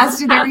 right?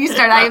 Master the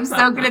restart. I am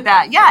so good at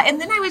that. Yeah, and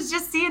then I was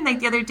just seeing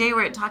the other day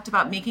where it talked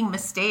about making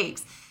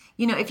mistakes.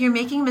 If you're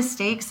making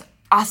mistakes,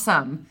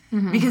 awesome,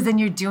 because then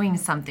you're doing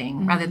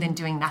something rather than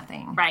doing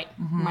nothing. Right,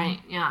 right,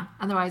 yeah.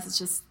 Otherwise, it's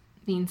just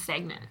being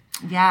stagnant.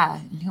 Yeah,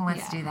 who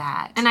wants to do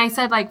that? And I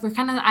said, I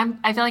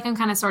feel like I'm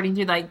kind of sorting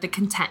through, the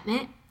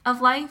contentment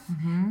of life,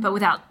 but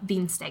without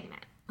being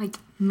stagnant.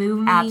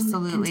 Moving,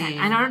 absolutely.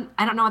 Content.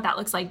 I don't know what that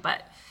looks like,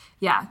 but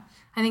yeah,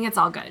 I think it's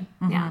all good.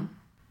 Yeah.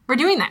 We're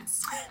doing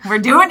this. We're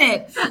doing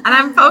it. And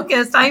I'm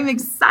focused. I'm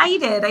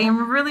excited. I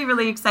am really,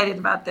 really excited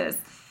about this.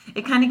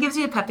 It kind of gives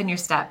you a pep in your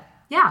step.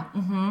 Yeah.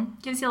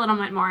 Gives you a little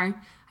bit more. I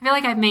feel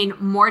like I've made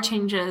more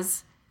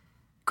changes.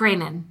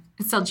 Granted,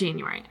 it's still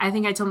January. I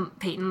think I told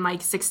Peyton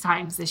 6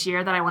 times this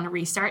year that I want to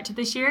restart to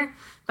this year,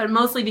 but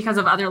mostly because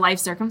of other life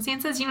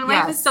circumstances.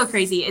 Life is still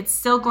crazy. It's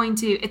still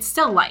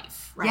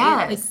life,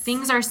 right? Yes.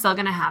 Things are still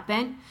going to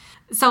happen.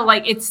 So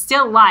it's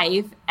still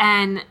life,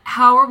 and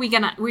how are we're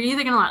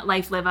either going to let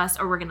life live us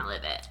or we're going to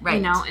live it,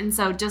 right? And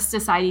so just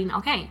deciding,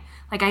 okay,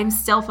 I'm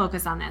still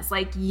focused on this.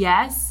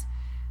 Yes,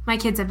 my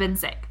kids have been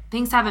sick.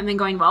 Things haven't been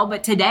going well,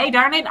 but today,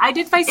 darn it, I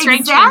did my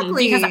strength training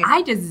because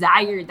I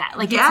desired that.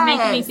 It's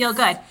making me feel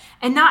good.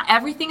 And not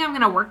everything I'm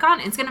going to work on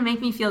is going to make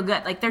me feel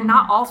good. They're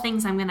not all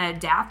things I'm going to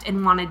adapt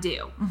and want to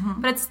do.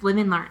 But it's live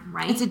and learn,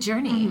 right? It's a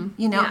journey.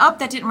 Oh,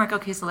 that didn't work.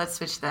 Okay, so let's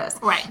switch this.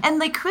 Right.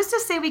 And who's to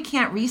say we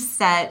can't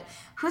reset?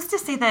 Who's to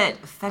say that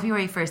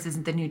February 1st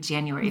isn't the new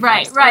January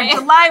 1st? Right. Or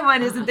July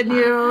 1 isn't the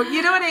new,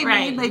 you know what I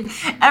mean? Right.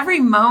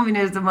 Every moment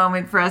is a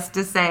moment for us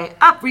to say,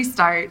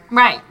 restart.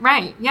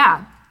 Right,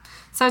 yeah.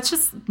 So it's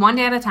just one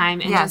day at a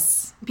time and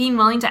just being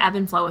willing to ebb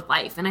and flow with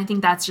life. And I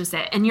think that's just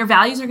it. And your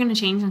values are going to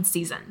change in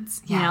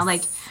seasons.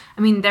 Yes.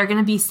 They're going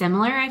to be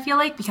similar, I feel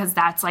because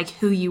that's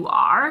who you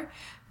are.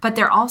 But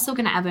they're also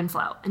going to ebb and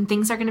flow. And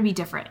things are going to be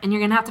different. And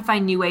you're going to have to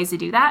find new ways to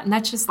do that. And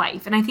that's just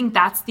life. And I think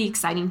that's the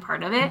exciting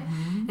part of it.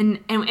 And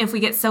if we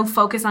get so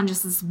focused on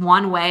just this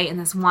one way and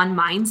this one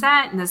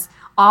mindset and this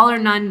all or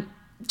none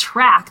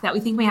track that we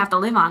think we have to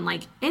live on,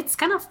 it's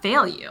gonna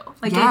fail you.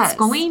 It's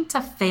going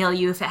to fail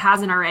you if it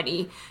hasn't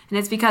already, and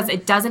it's because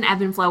it doesn't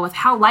ebb and flow with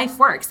how life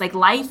works.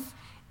 Life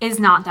is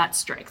not that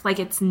strict.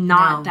 It's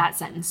not that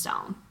set in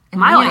stone.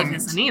 My life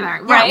isn't either.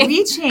 Yeah, right?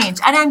 We change,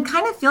 and I'm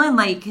kind of feeling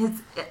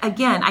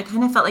again, I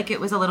kind of felt like it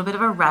was a little bit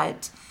of a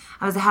rut.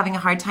 I was having a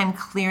hard time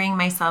clearing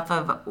myself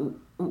of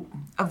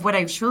what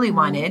I truly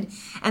wanted,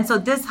 and so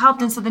this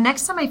helped. And so the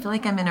next time I feel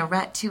like I'm in a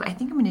rut too, I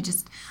think I'm going to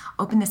just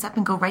open this up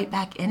and go right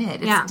back in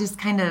it. It's just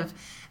kind of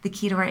the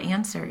key to our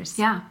answers.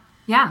 Yeah.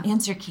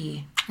 Answer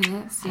key. It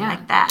is. Yeah. I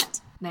like that.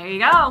 There you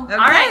go. Okay. All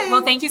right.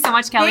 Well, thank you so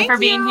much, Kelly, for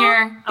being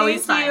here.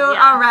 Always fun. Thank you.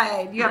 Yeah. All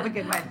right. You have a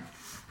good one.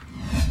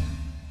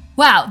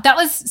 Wow, that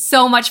was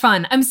so much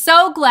fun. I'm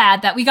so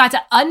glad that we got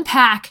to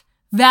unpack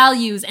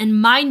values and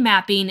mind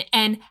mapping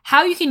and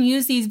how you can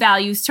use these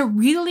values to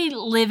really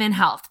live in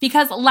health.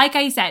 Because like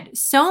I said,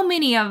 so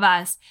many of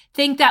us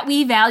think that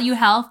we value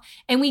health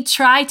and we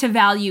try to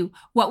value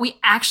what we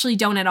actually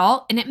don't at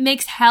all. And it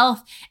makes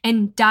health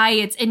and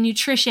diets and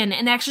nutrition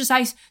and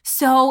exercise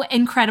so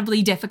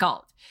incredibly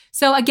difficult.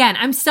 So again,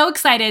 I'm so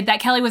excited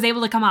that Kelly was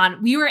able to come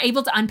on. We were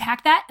able to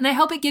unpack that, and I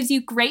hope it gives you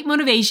great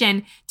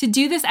motivation to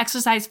do this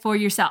exercise for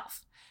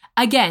yourself.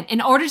 Again,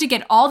 in order to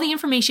get all the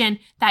information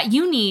that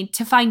you need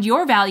to find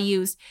your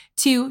values,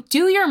 to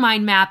do your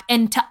mind map,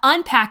 and to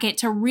unpack it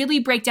to really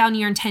break down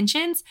your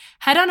intentions,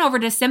 head on over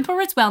to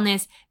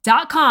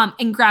simplerootswellness.com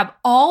and grab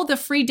all the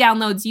free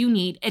downloads you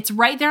need. It's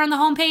right there on the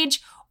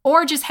homepage,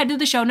 or just head to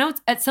the show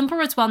notes at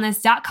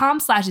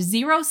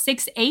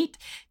simplerootswellness.com/068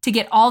 to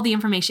get all the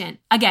information.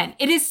 Again,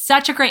 it is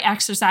such a great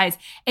exercise.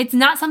 It's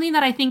not something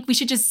that I think we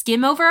should just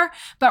skim over,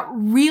 but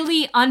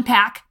really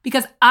unpack,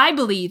 because I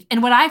believe,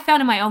 and what I've found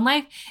in my own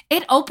life,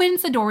 it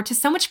opens the door to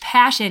so much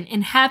passion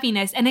and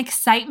happiness and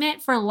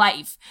excitement for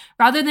life,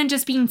 rather than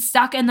just being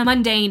stuck in the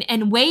mundane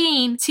and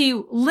waiting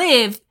to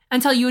live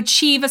until you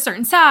achieve a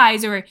certain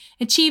size or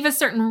achieve a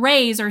certain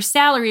raise or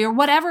salary or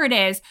whatever it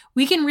is.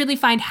 We can really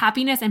find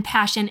happiness and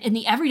passion in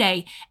the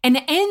everyday.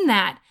 And in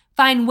that,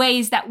 find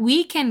ways that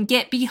we can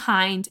get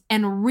behind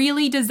and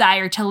really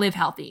desire to live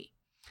healthy.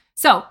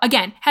 So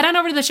again, head on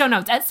over to the show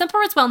notes at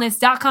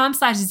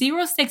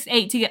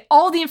simplerootswellness.com/068 to get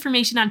all the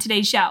information on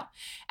today's show.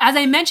 As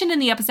I mentioned in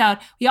the episode,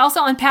 we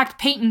also unpacked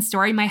Peyton's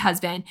story, my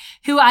husband,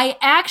 who I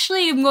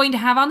actually am going to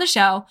have on the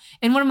show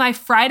in one of my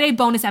Friday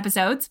bonus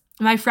episodes,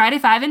 my Friday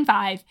 5 and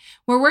 5,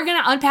 where we're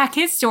going to unpack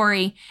his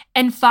story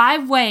and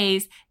 5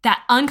 ways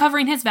that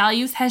uncovering his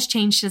values has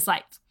changed his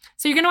life.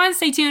 So you're going to want to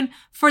stay tuned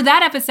for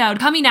that episode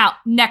coming out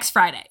next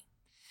Friday.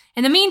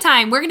 In the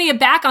meantime, we're going to get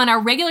back on our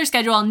regular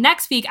schedule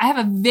next week. I have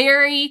a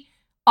very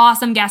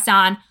awesome guest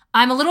on.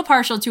 I'm a little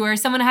partial to her,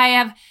 someone I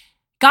have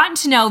gotten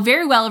to know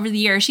very well over the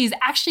years. She's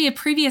actually a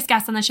previous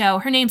guest on the show.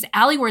 Her name's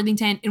Allie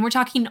Worthington, and we're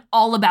talking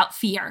all about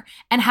fear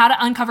and how to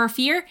uncover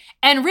fear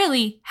and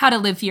really how to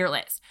live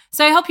fearless.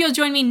 So I hope you'll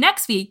join me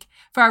next week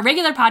for our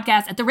regular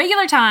podcast at the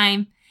regular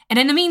time. And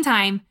in the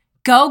meantime,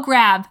 go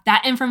grab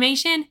that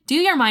information, do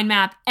your mind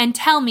map, and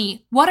tell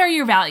me, what are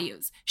your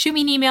values? Shoot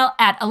me an email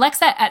at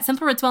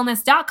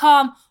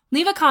alexa@simplerootswellness.com.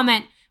 Leave a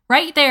comment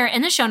right there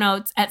in the show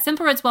notes at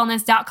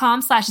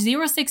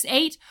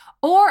simplerootswellness.com/068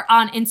 or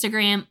on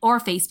Instagram or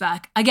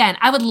Facebook. Again,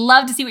 I would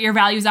love to see what your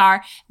values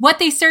are, what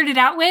they started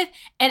out with,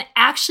 and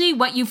actually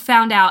what you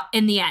found out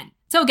in the end.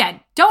 So again,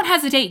 don't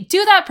hesitate,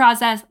 do that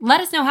process, let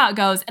us know how it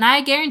goes, and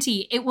I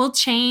guarantee it will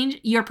change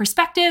your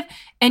perspective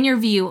and your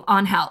view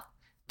on health.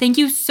 Thank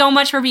you so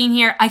much for being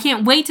here. I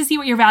can't wait to see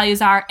what your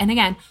values are. And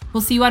again,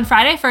 we'll see you on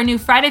Friday for a new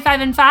Friday 5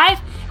 and 5.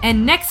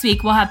 And next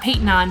week, we'll have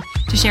Peyton on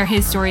to share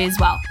his story as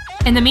well.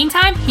 In the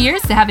meantime,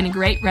 here's to having a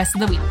great rest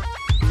of the week.